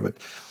repair of it.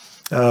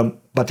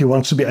 But he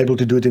wants to be able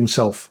to do it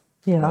himself.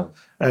 Yeah.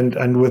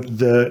 And with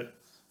the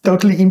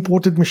totally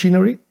imported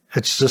machinery,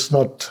 it's just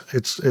not.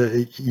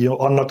 You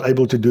are not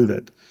able to do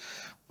that.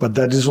 But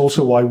that is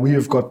also why we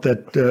have got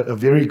that a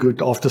very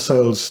good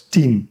after-sales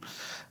team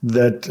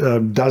that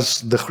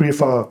does the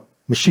Grefa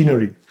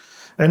machinery,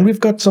 and we've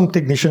got some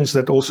technicians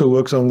that also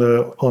works on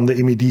the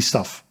MED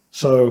stuff.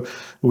 So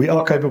we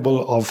are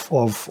capable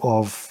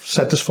of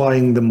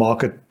satisfying the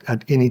market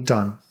at any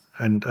time,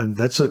 and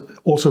that's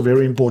also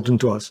very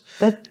important to us.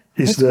 That's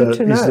good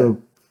to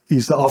know.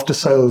 Is the after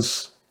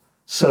sales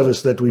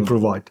service that we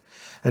provide,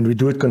 and we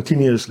do it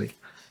continuously.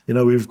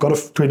 We've got a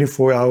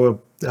 24-hour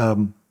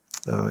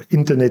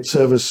internet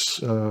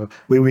service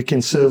where we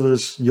can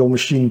service your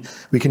machine.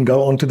 We can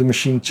go onto the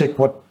machine, check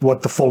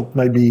what the fault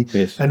may be,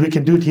 and we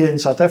can do it here in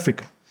South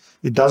Africa.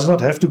 It does not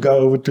have to go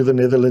over to the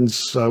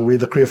Netherlands where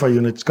the Crefa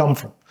units come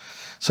from.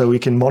 So we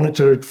can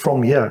monitor it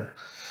from here.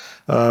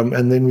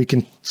 And then we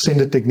can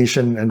send a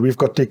technician, and we've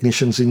got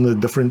technicians in the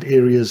different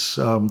areas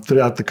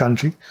throughout the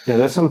country. Yeah,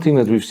 that's something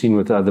that we've seen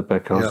with the other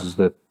pack houses,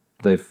 that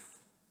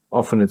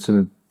it's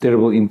a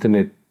terrible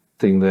internet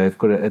thing. They've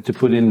got to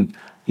put in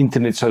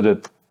internet so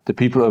that the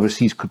people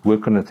overseas could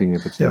work on a thing.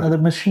 If it's the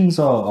machines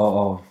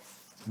are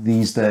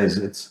these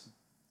days,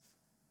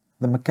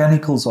 the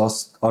mechanicals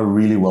are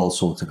really well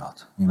sorted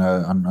out,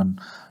 on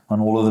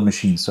all of the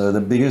machines. So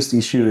the biggest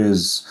issue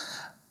is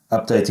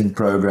updating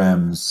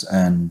programs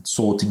and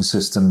sorting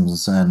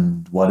systems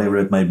and whatever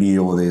it may be,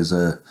 or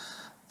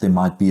there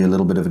might be a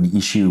little bit of an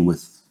issue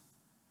with,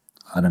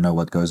 I don't know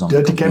what goes on.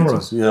 Dirty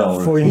cameras,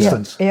 for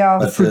instance. Yeah.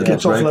 The fruit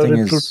gets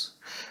offloaded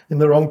in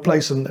the wrong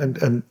place,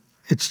 and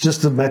it's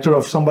just a matter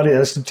of somebody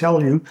has to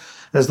tell you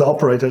as the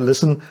operator,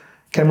 listen,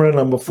 camera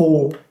number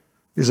 4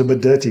 is a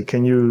bit dirty.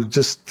 Can you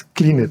just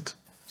clean it?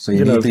 So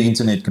you need the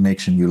internet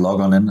connection, you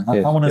log on. And I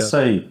want to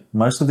say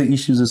most of the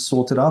issues is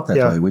sorted out that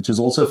way, which is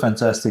also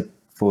fantastic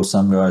for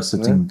some guys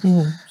sitting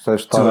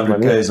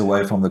 200 k's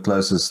away from the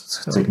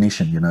closest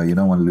technician. You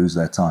don't want to lose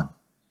that time.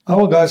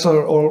 Our guys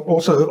are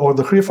also, or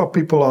the Crefa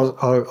people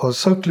are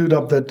so clued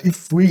up that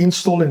if we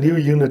install a new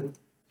unit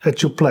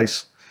at your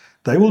place,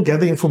 they will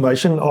gather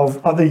information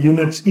of other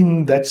units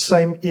in that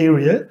same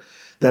area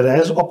that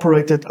has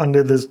operated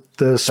under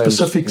the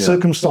specific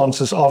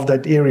circumstances of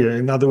that area.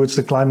 In other words,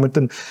 the climate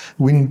and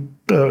wind,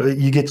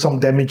 you get some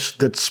damage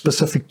that's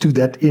specific to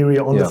that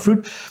area on the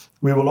fruit.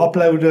 We will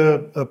upload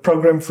a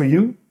program for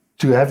you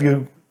to have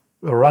you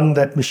run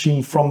that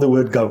machine from the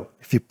word go.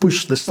 If you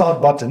push the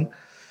start button,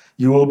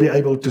 you will be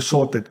able to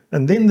sort it.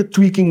 And then the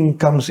tweaking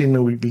comes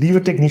in. We leave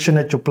a technician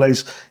at your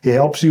place. He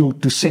helps you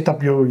to set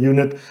up your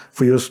unit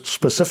for your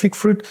specific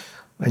fruit,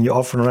 and you're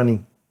off and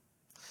running.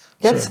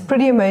 That's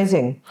pretty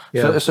amazing.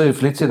 Yeah. So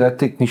if, let's say, that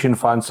technician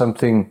finds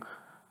something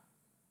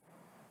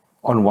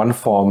on one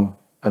farm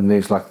and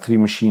there's like 3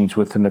 machines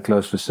within a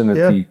close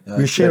vicinity,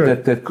 we share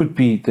it. That could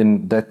be,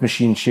 then that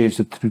machine shares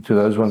it through to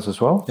those ones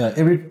as well? Yeah,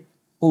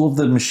 all of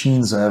the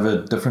machines have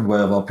a different way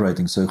of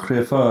operating. So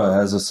Crefa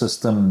has a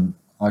system,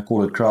 I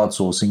call it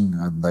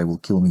crowdsourcing, and they will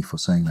kill me for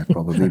saying that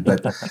probably,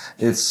 but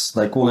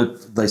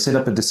they set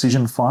up a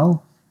decision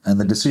file, and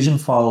the decision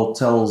file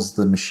tells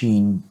the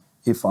machine,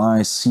 if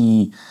I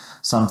see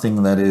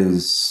something that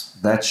is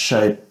that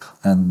shape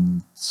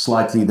and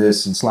slightly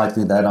this and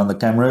slightly that on the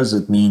cameras,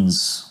 it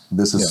means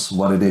this is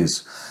what it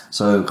is.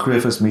 So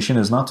Crefa's mission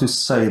is not to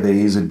say there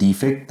is a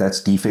defect, that's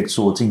defect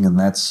sorting, and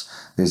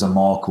there's a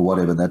mark or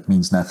whatever, that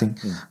means nothing.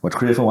 What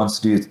Crefa wants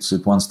to do is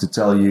it wants to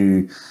tell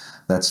you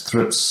that's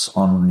thrips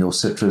on your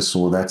citrus,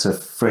 or that's a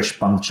fresh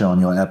puncture on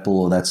your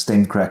apple, or that's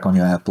stem crack on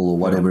your apple, or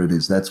whatever it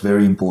is. That's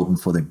very important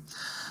for them.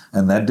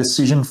 And that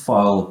decision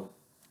file,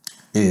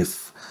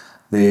 if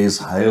there's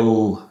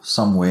hail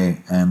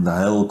somewhere and the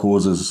hail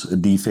causes a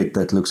defect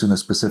that looks in a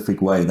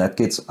specific way, that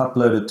gets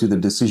uploaded to the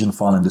decision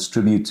file and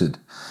distributed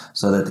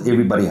so that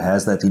everybody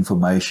has that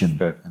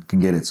information and can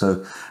get it.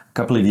 So a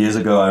couple of years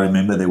ago, I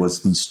remember there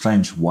was these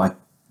strange white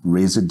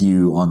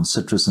residue on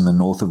citrus in the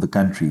north of the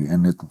country,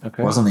 and it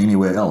wasn't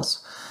anywhere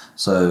else.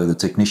 So the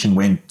technician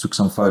went, took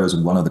some photos,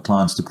 and one of the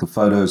clients took the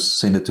photos,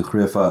 sent it to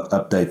Crefa,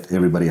 update,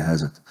 everybody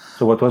has it.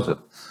 So what was it?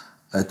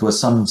 It was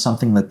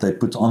something that they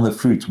put on the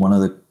fruit,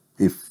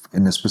 if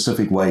in a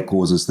specific way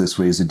causes this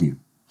residue.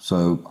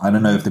 So I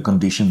don't know if the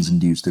conditions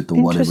induced it or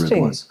whatever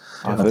it was.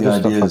 But the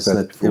idea is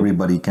that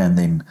everybody can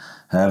then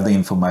have the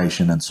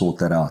information and sort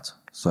that out.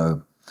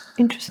 So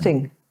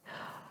interesting.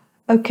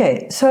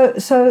 Okay, so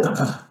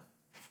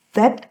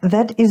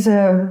that is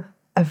a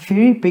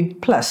very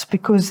big plus,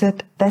 because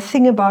that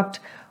thing about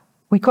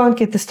we can't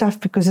get the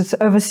stuff because it's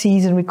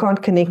overseas and we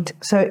can't connect.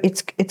 So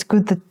it's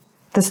good that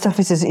the stuff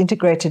is as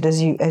integrated as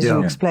you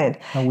explained.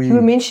 You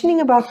were mentioning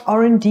about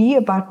R&D,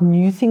 about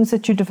new things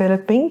that you're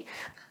developing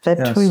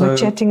that we were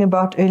chatting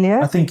about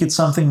earlier. I think it's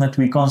something that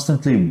we're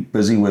constantly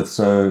busy with.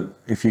 So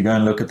if you go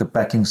and look at the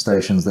packing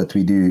stations that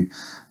we do,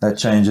 that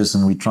changes,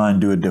 and we try and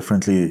do it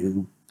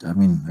differently. I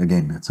mean,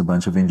 again, it's a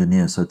bunch of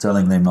engineers, so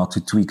telling them not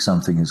to tweak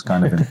something is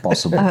kind of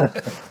impossible.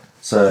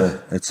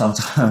 So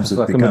sometimes it's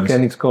like becomes, a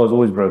mechanic's car is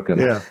always broken.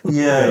 Yeah.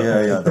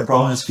 The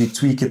problem is if you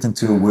tweak it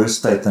into a worse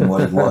state than what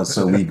it was.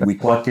 So we're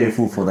quite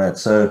careful for that.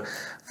 So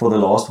for the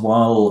last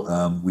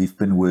while, we've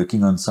been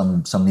working on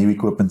some new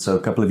equipment. So a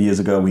couple of years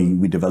ago,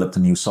 we developed a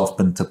new soft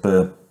bin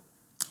tipper,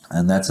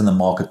 and that's in the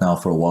market now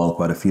for a while,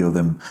 quite a few of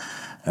them.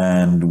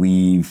 And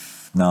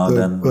we've now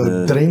done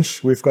the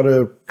drench. We've got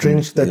a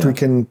drench that we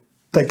can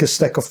take a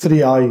stack of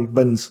 3i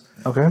bins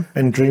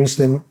and drench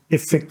them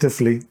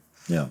effectively.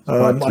 Yeah.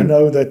 I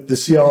know that the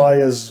CRI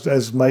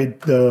has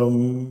made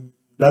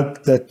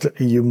note that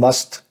you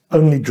must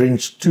only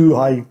drench 2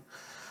 high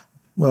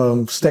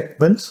stack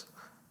bins,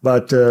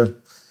 but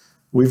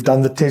we've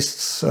done the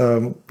tests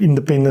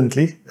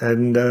independently,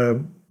 and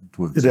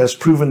it has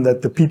proven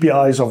that the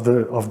PPIs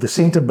of the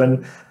center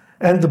bin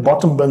and the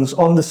bottom bins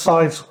on the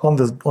sides, on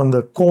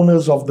the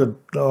corners of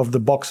the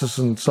boxes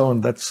and so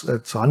on, that's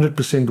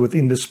 100%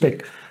 within the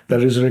spec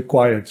that is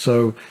required.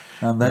 So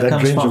that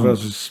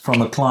comes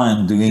from a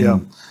client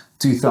doing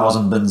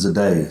 2,000 bins a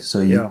day. So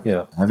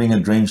having a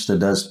drench that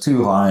does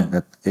 2 high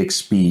at X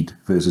speed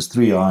versus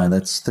 3 high,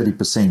 that's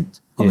 30%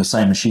 on the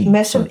same machine.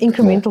 Massive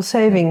incremental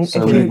saving.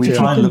 So we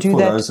try and look for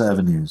those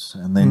avenues.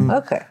 And then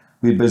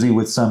we're busy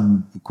with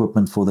some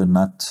equipment for the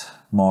nut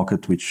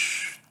market,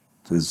 which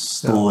is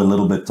still a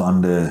little bit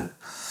under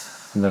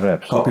the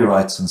wraps,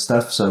 copyrights and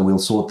stuff. So we'll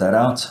sort that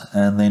out.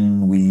 And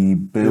then we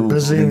build... We're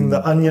busy in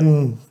the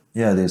onion...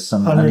 Yeah, there's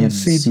some onion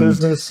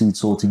seed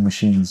sorting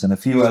machines and a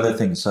few other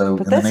things. So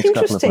in the next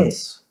couple of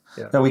months,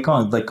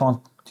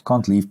 you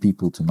can't leave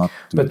people to not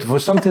do But for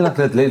something like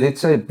that,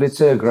 let's say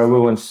a grower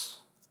wants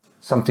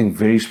something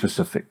very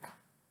specific.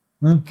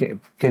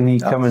 Can he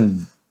come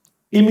and...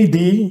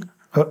 MED,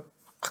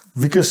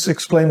 Vikas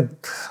explained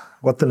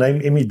what the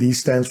name MED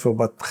stands for,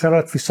 but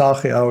Gerard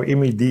Visage, our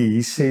MED,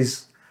 he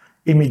says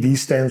MED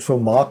stands for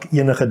maak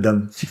enige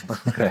ding.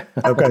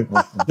 Okay.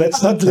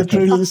 That's not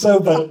literally so,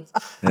 but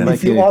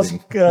if you ask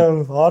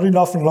hard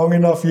enough and long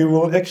enough, you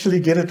will actually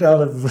get it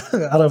out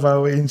of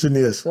our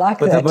engineers.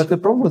 But the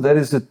problem with that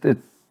is that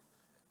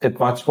it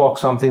might spark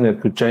something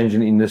that could change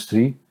an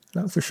industry.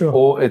 No, for sure.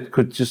 Or it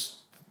could just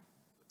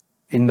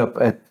end up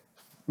at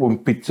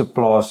pizza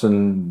place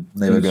and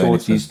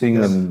sort these things.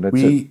 And that's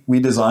we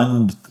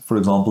designed, for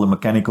example, a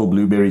mechanical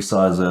blueberry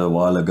sizer a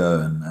while ago,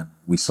 and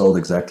we sold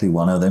exactly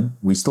one of them.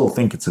 We still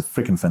think it's a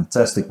freaking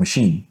fantastic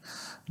machine,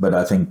 but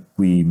I think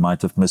we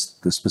might have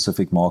missed the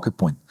specific market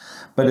point.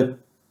 But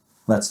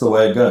that's the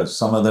way it goes.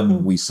 Some of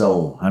them we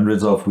sell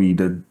hundreds of. We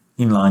did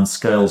inline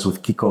scales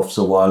with kickoffs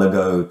a while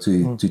ago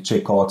to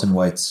check carton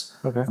weights,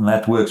 and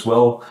that works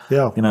well.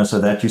 Yeah, so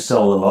that you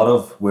sell a lot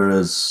of.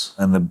 Whereas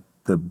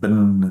the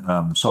bin,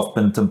 soft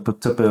bin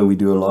tipper, we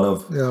do a lot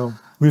of. Yeah,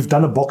 we've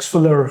done a box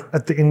filler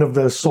at the end of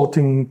the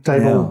sorting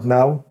table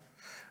now,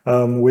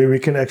 where we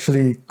can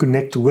actually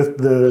connect with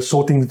the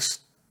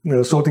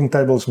sorting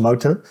table's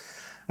motor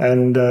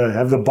and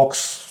have the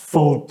box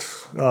filled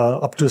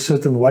up to a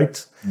certain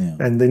weight,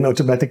 and then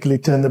automatically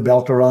turn the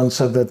belt around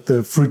so that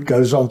the fruit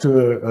goes onto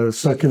a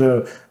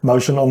circular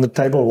motion on the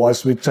table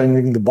whilst we're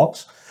changing the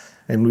box.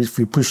 And if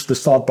we push the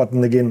start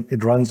button again,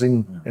 it runs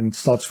in and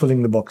starts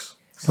filling the box.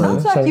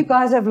 Sounds like you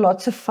guys have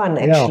lots of fun,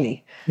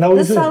 actually. No,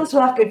 this sounds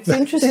like it's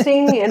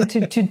interesting, and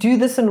to do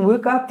this and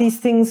work out these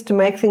things to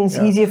make things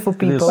easier for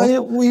people.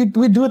 We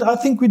do it. I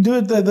think we do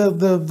it.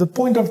 The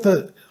point of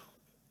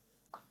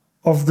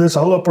this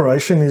whole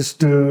operation is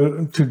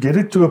to get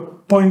it to a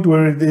point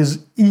where it is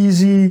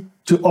easy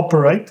to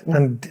operate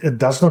and it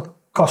does not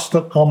cost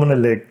an arm and a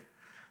leg.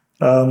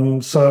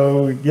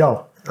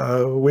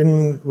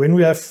 When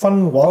we have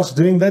fun whilst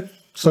doing that,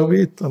 so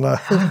be it. And I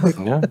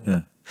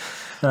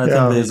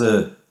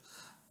think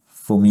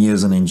for me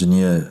as an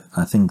engineer,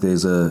 I think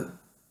there's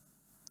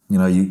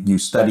you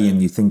study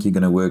and you think you're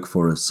going to work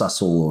for a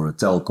Sasol or a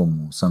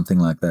Telkom or something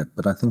like that.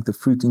 But I think the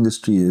fruit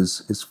industry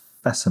is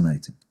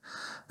fascinating,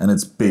 and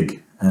it's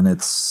big, and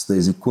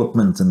there's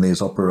equipment and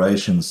there's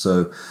operations.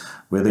 So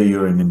whether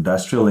you're an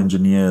industrial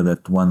engineer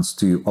that wants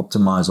to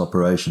optimize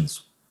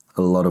operations,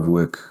 a lot of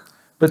work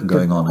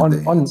going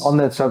on. On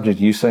that subject,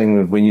 you're saying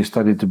that when you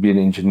studied to be an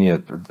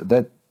engineer,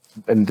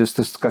 and this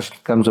discussion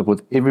comes up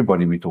with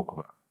everybody we talk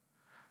about,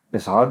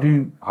 is how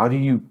do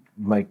you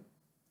make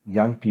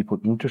young people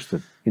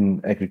interested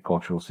in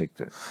agricultural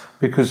sector?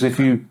 Because if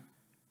you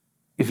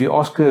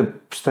ask a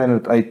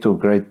standard 8 or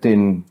grade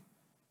 10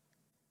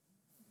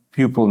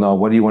 pupil now,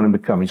 what do you want to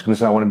become? He's going to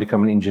say, I want to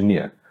become an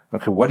engineer.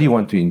 Okay, what do you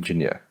want to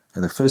engineer?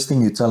 And the first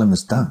thing you tell him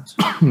is don't.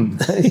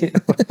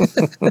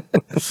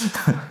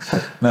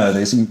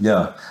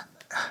 No,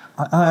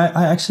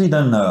 I actually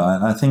don't know.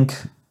 I think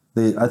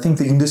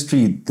the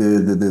industry,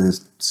 the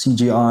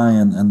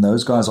CGI and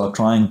those guys are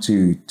trying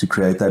to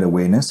create that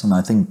awareness, and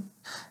I think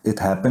it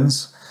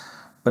happens.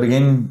 But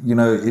again,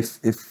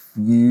 if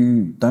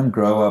you don't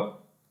grow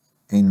up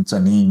in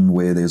Tanin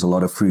where there's a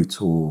lot of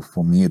fruit, or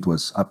for me it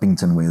was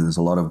Uppington where there's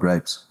a lot of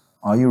grapes,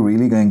 are you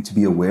really going to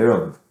be aware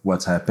of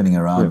what's happening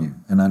around you?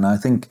 And I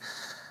think,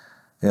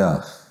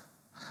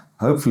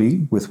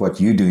 hopefully with what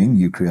you're doing,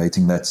 you're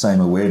creating that same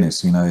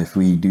awareness. If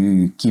we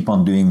do keep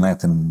on doing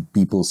that and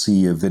people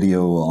see a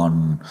video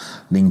on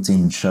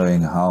LinkedIn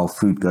showing how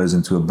fruit goes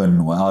into a bin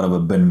or out of a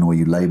bin, or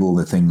you label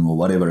the thing or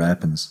whatever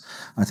happens,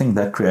 I think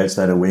that creates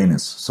that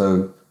awareness.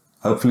 So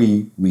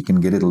hopefully we can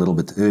get it a little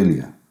bit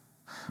earlier.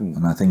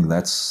 And I think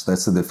that's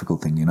the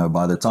difficult thing.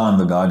 By the time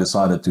the guy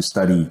decided to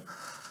study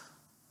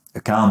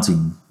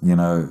accounting,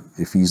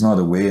 if he's not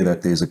aware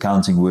that there's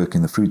accounting work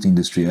in the fruit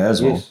industry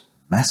as well,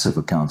 massive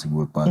accounting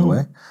work, by the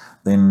way,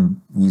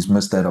 then he's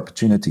missed that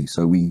opportunity.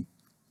 So we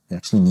You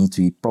actually need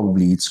to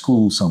probably eat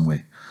school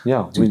somewhere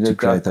to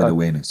create that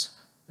awareness.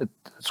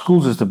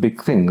 Schools is the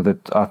big thing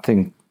that I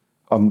think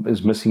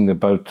is missing the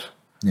boat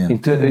in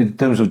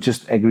terms of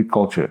just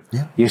agriculture.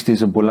 Yeah. Yes,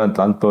 there's a Boland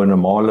Landbouw and a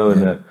Marlow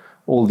and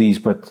all these,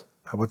 but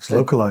It's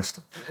localized.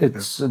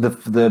 it's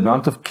the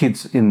amount of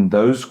kids in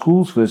those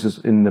schools versus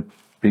in the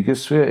bigger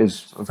sphere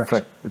is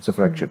it's a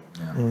fraction.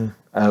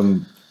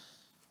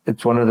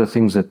 It's one of the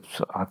things that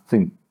I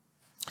think.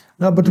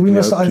 No, but we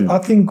must. I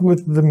think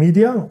with the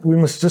media, we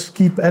must just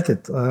keep at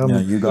it.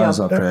 You guys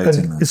are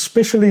creating and that.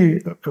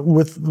 especially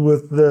with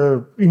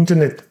the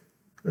internet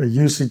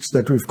usage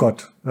that we've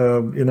got,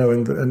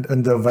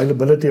 and the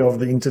availability of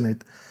the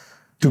internet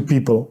to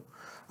people.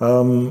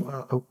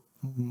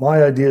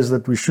 My idea is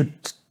that we should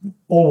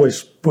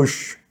always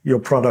push your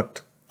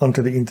product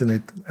onto the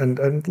internet,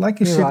 and like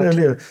you said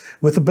earlier,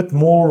 with a bit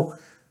more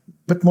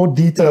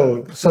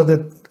detail, so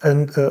that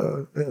an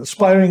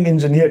aspiring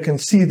engineer can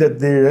see that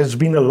there has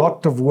been a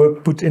lot of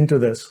work put into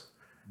this,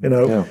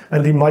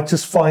 and he might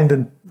just find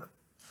a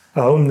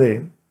home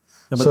there.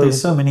 Yeah, but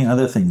there's so many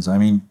other things. I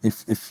mean,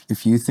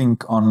 if you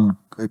think on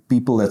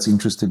people that's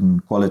interested in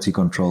quality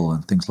control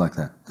and things like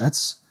that,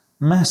 that's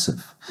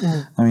massive.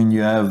 I mean,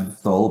 you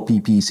have the whole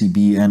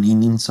PPCB, and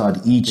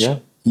inside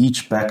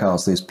each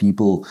backhouse, there's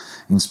people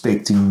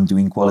inspecting,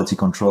 doing quality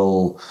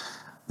control.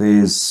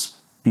 There's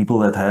people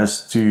that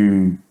has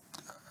to,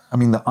 I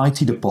mean, the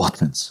IT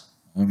departments.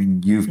 I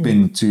mean, you've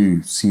been to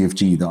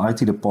CFG. The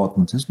IT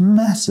department is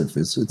massive.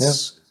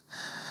 It's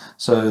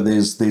So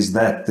there's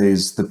that.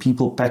 There's the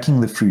people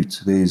packing the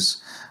fruit.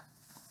 There's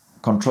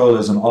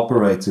controllers and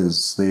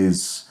operators.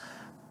 There's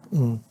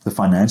the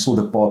financial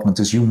department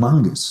is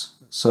humongous.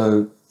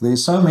 So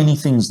there's so many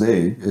things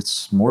there.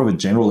 It's more of a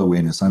general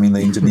awareness. I mean,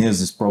 the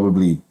engineers is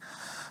probably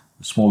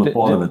a smaller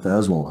part of it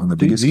as well. And the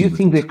biggest. Do you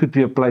think there could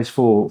be a place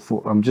for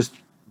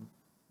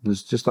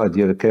there's just an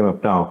idea that came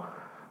up now,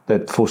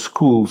 that for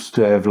schools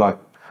to have, like,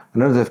 I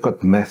know they've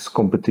got maths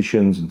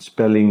competitions and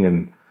spelling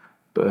and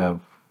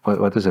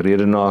what is it,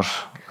 redenaars?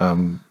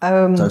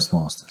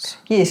 Toastmasters.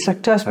 Yes,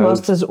 like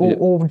Toastmasters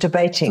or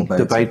debating.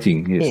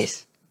 Debating,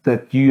 yes.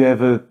 That you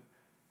have a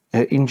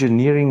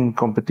engineering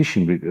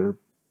competition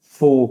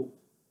for,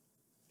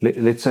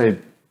 let's say,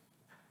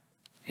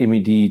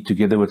 MED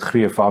together with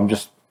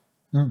Greef.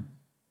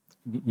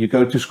 You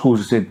go to schools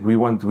and said,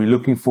 we're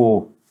looking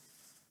for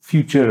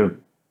future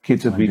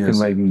kids that we can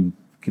maybe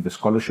give a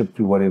scholarship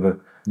to, whatever.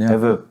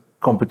 Have a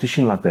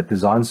competition like that.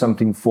 Design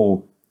something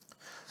for.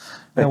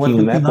 What would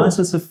be nice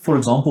is if, for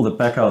example, the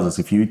pack houses,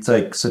 if you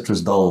take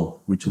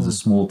Citrusdal, which is a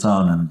small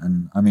town,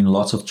 and I mean,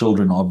 lots of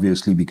children,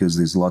 obviously, because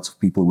there's lots of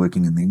people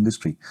working in the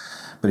industry.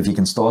 But if you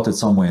can start it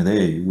somewhere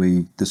there,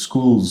 where the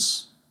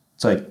schools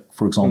take,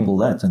 for example,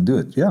 that and do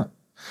it,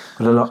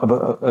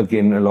 But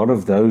again, a lot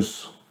of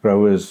those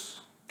growers'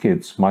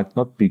 kids might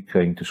not be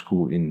going to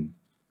school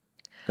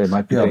they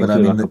might be going to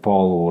like a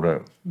Paul or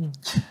a...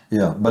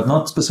 Yeah, but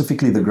not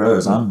specifically the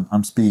growers.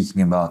 I'm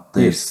speaking about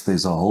this.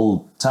 There's a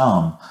whole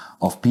town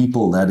of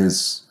people that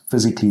is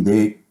physically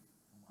there.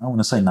 I want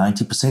to say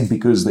 90%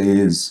 because there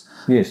is,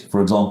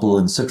 for example,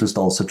 in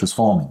Citrusdal, citrus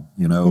farming,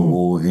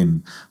 or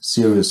in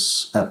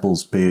Ceres,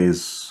 apples,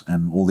 pears,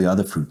 and all the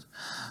other fruit.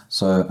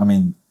 So, I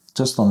mean,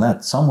 just on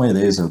that, somewhere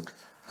there's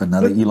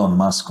another Elon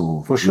Musk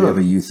or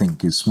whoever you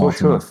think is smart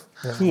enough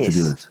to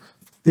do it.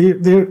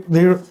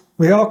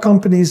 There are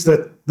companies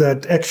that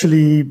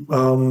actually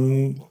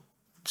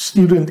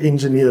student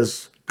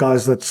engineers,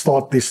 guys that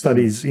start their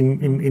studies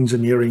in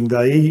engineering,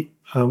 they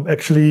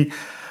actually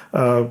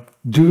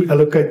do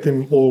allocate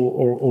them,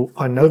 or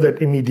I know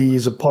that MED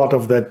is a part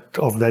of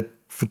that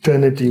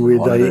fraternity where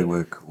holiday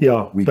work.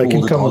 We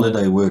call it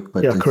holiday work,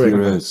 but if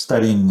you're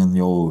studying in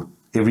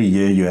every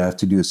year you have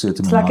to do a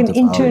certain amount of hours. It's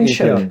like an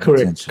internship. Yeah,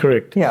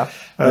 correct. Yeah.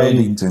 Paid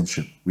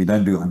internship. We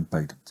don't do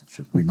unpaid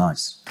internship. We're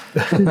nice.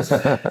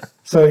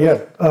 So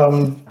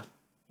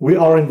we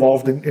are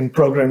involved in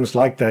programs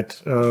like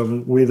that,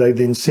 where they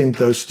then send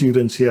those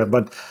students here.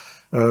 But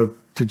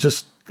to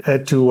just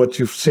add to what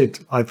you've said,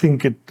 I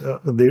think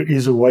there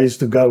is a ways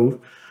to go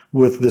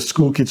with the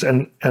school kids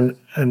and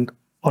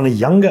on a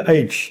younger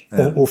age,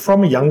 or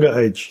from a younger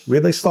age,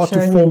 where they start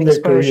to form their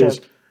careers.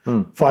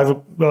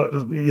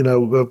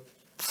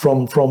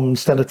 From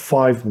standard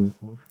 5,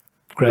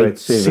 grade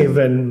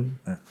 7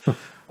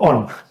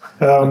 on.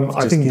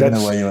 I think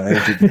that's away your age.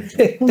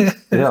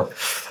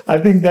 I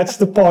think that's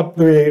the part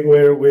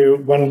where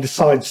one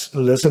decides,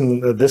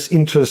 listen, this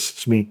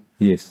interests me.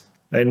 Yes.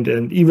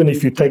 And even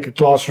if you take a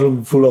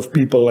classroom full of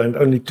people and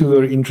only 2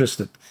 are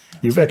interested,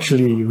 you've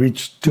actually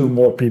reached 2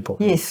 more people.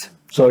 Yes.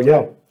 So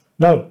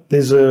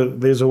there's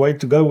a way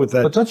to go with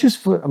that. But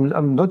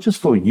not just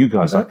for you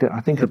guys.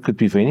 I think it could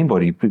be for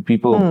anybody.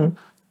 People,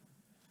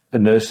 a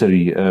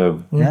nursery,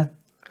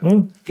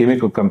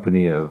 chemical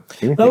company.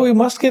 Anything. No, we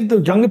must get the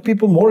younger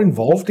people more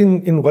involved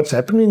in what's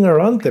happening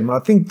around them. I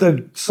think they're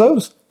so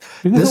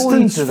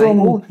distance they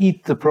all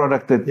eat the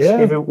product that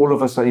all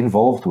of us are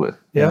involved with.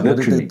 Yeah, but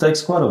it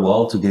takes quite a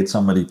while to get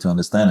somebody to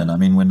understand it. I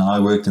mean, when I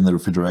worked in the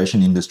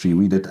refrigeration industry,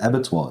 we did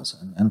abattoirs,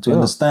 and to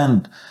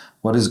understand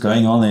what is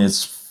going on there,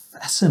 it's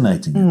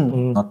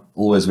fascinating. Not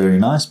always very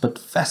nice, but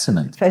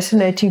fascinating.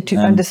 Fascinating to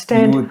And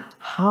understand you would-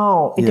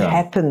 how it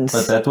happens.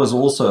 But that was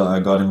also, I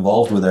got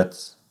involved with that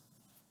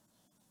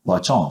by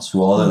chance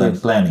rather than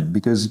planning,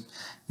 because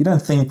you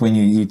don't think when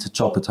you eat a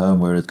chop at home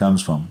where it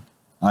comes from.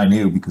 I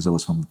knew because I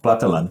was from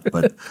Platteland,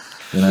 but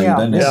you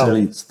don't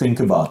necessarily think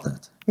about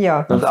that.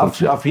 Yeah. But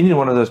I've been in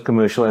one of those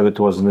commercial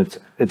abattoirs, and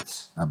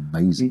it's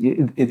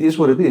Amazing. it is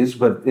what it is,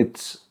 but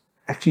it's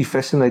actually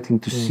fascinating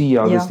to see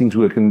how these things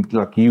work. And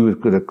like you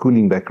with a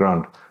cooling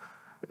background,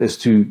 as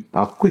to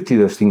how quickly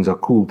those things are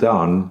cooled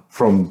down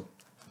from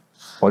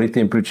body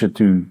temperature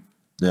to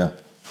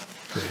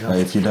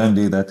If you don't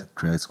do that, it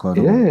creates quite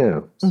a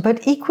lot.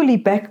 But equally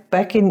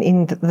back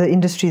in the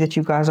industry that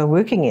you guys are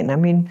working in, I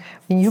mean,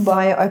 when you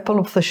buy an apple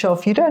off the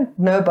shelf, you don't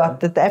know about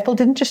that the apple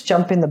didn't just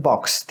jump in the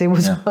box. There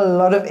was a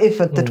lot of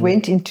effort that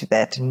went into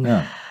that.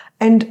 Yeah.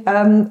 And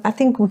I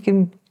think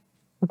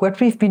what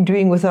we've been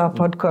doing with our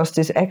podcast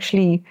is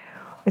actually,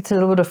 it's a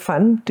little bit of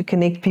fun to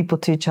connect people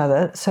to each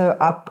other. So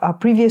our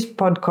previous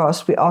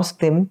podcast, we asked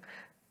them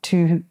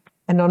to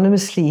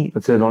anonymously.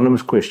 It's an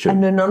anonymous question.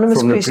 An anonymous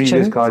from the question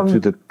previous guy to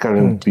the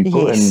current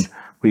people. Yes. And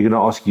we're going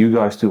to ask you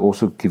guys to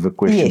also give a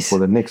question Yes. for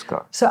the next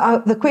guy.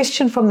 So the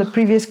question from the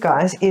previous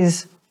guys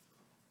is,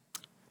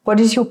 what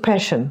is your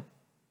passion?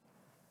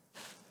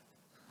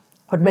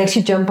 What makes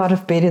you jump out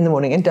of bed in the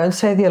morning? And don't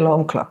say the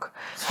alarm clock.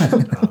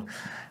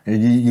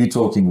 You're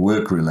talking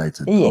work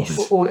related. Yes.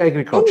 obviously. Or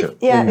agriculture.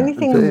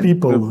 Anything.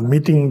 People,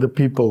 meeting the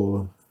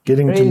people,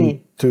 getting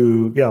Really?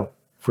 to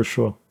for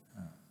sure.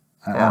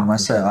 I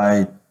must say,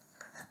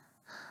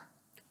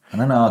 I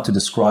don't know how to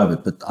describe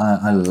it, but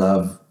I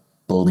love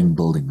building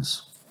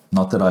buildings.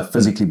 Not that I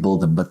physically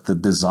build them, but the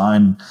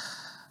design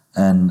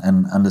and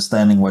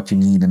understanding what you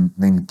need and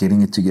then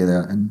getting it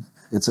together. And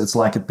it's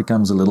like it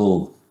becomes a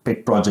little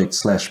pet project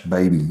 /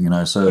 baby,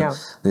 So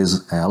there's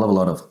a hell of a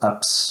lot of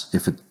ups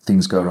if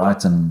things go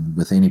right, and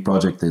with any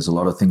project, there's a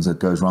lot of things that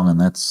goes wrong, and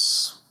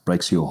that's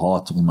breaks your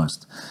heart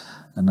almost.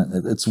 And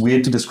it's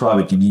weird to describe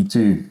it. You need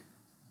to.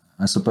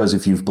 I suppose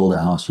if you've built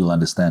a house, you'll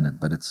understand it.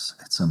 But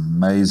it's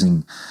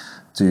amazing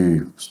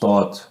to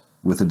start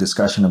with a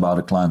discussion about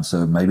a client.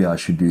 So maybe I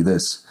should do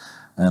this,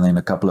 and then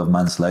a couple of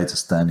months later,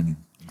 standing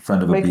in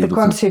front of a Make the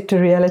beautiful concept a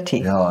reality.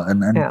 Yeah,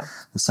 and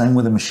the same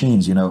with the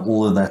machines.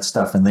 All of that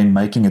stuff, and then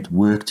making it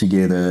work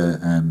together,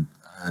 and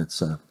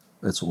it's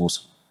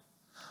awesome.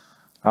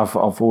 I've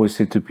always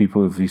said to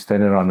people, if you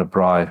stand around a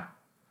braai,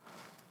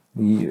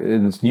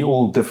 and it's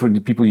all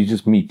different people you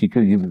just meet.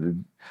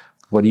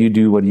 What do you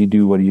do? What do you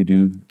do? What do you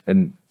do?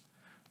 And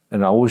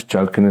I always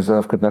joke and say,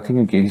 I've got nothing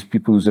against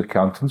people who's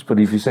accountants, but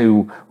if you say,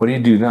 well, what do you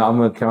do? No, I'm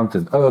an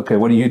accountant. Oh, okay.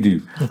 What do you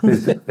do?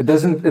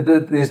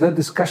 There's no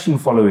discussion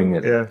following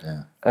it.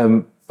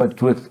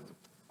 But with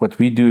what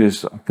we do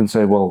is, I can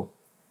say, well,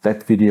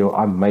 that video,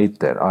 I made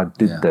that. I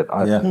did that.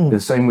 The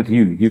same with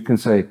you. You can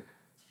say,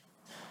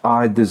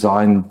 I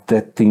designed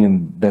that thing,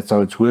 and that's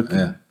how it's working.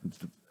 Yeah.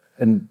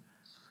 And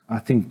I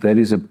think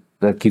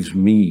that gives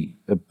me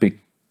a big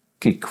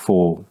kick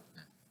for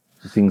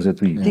the things that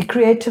we The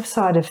creative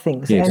side of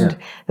things, Yes. and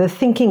the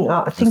thinking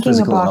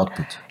physical about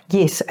output.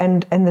 yes,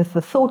 and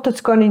the thought that's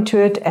gone into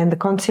it, and the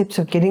concepts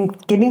of getting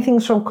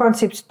things from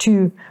concepts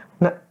to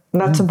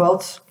nuts and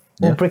bolts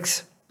or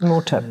bricks and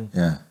mortar.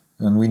 Yeah.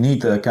 And we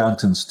need the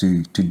accountants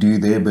to do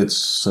their bits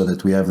so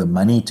that we have the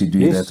money to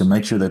do that, to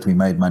make sure that we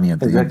made money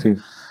at the end. Exactly.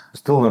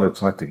 Still not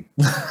exciting.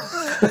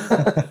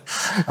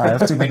 I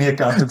have too many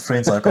accountant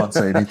friends, I can't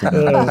say anything.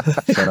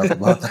 Shut up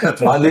about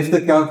that. I left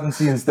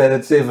accountancy instead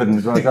at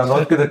 7. So I'm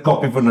not going to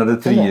copy for another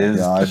 3 years.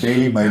 Yeah, I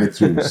barely made it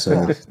through,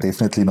 so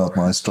definitely not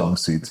my strong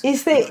suit.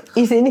 Is there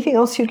anything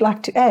else you'd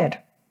like to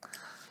add?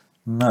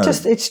 No.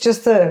 It's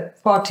just a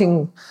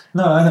parting.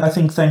 No, I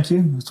think thank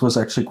you. It was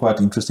actually quite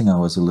interesting. I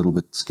was a little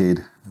bit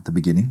scared at the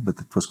beginning, but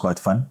it was quite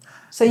fun.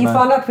 So you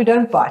found out we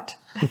don't bite.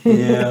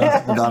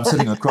 Yeah, and I'm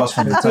sitting across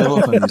from the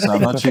table from you, so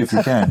I'm not sure if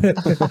you can.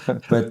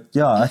 But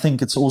yeah, I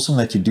think it's awesome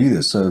that you do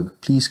this. So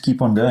please keep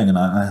on going, and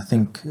I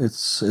think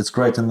it's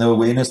great. And the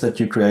awareness that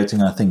you're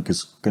creating, I think,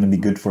 is going to be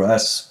good for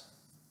us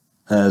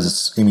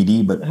as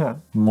MED, but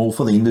more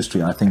for the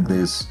industry. I think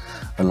there's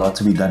a lot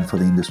to be done for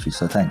the industry.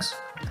 So thanks.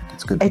 I think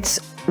it's good. It's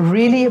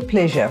really a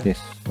pleasure. Yes.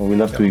 Well, we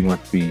love doing what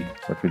we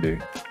do.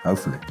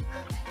 Hopefully.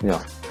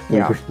 Yeah.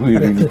 Yeah. We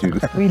really do.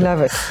 We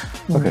love it.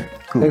 Okay.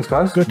 Cool.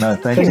 Thanks, guys. No,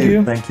 thank Thank you.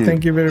 you. Thank you.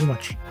 Thank you very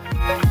much.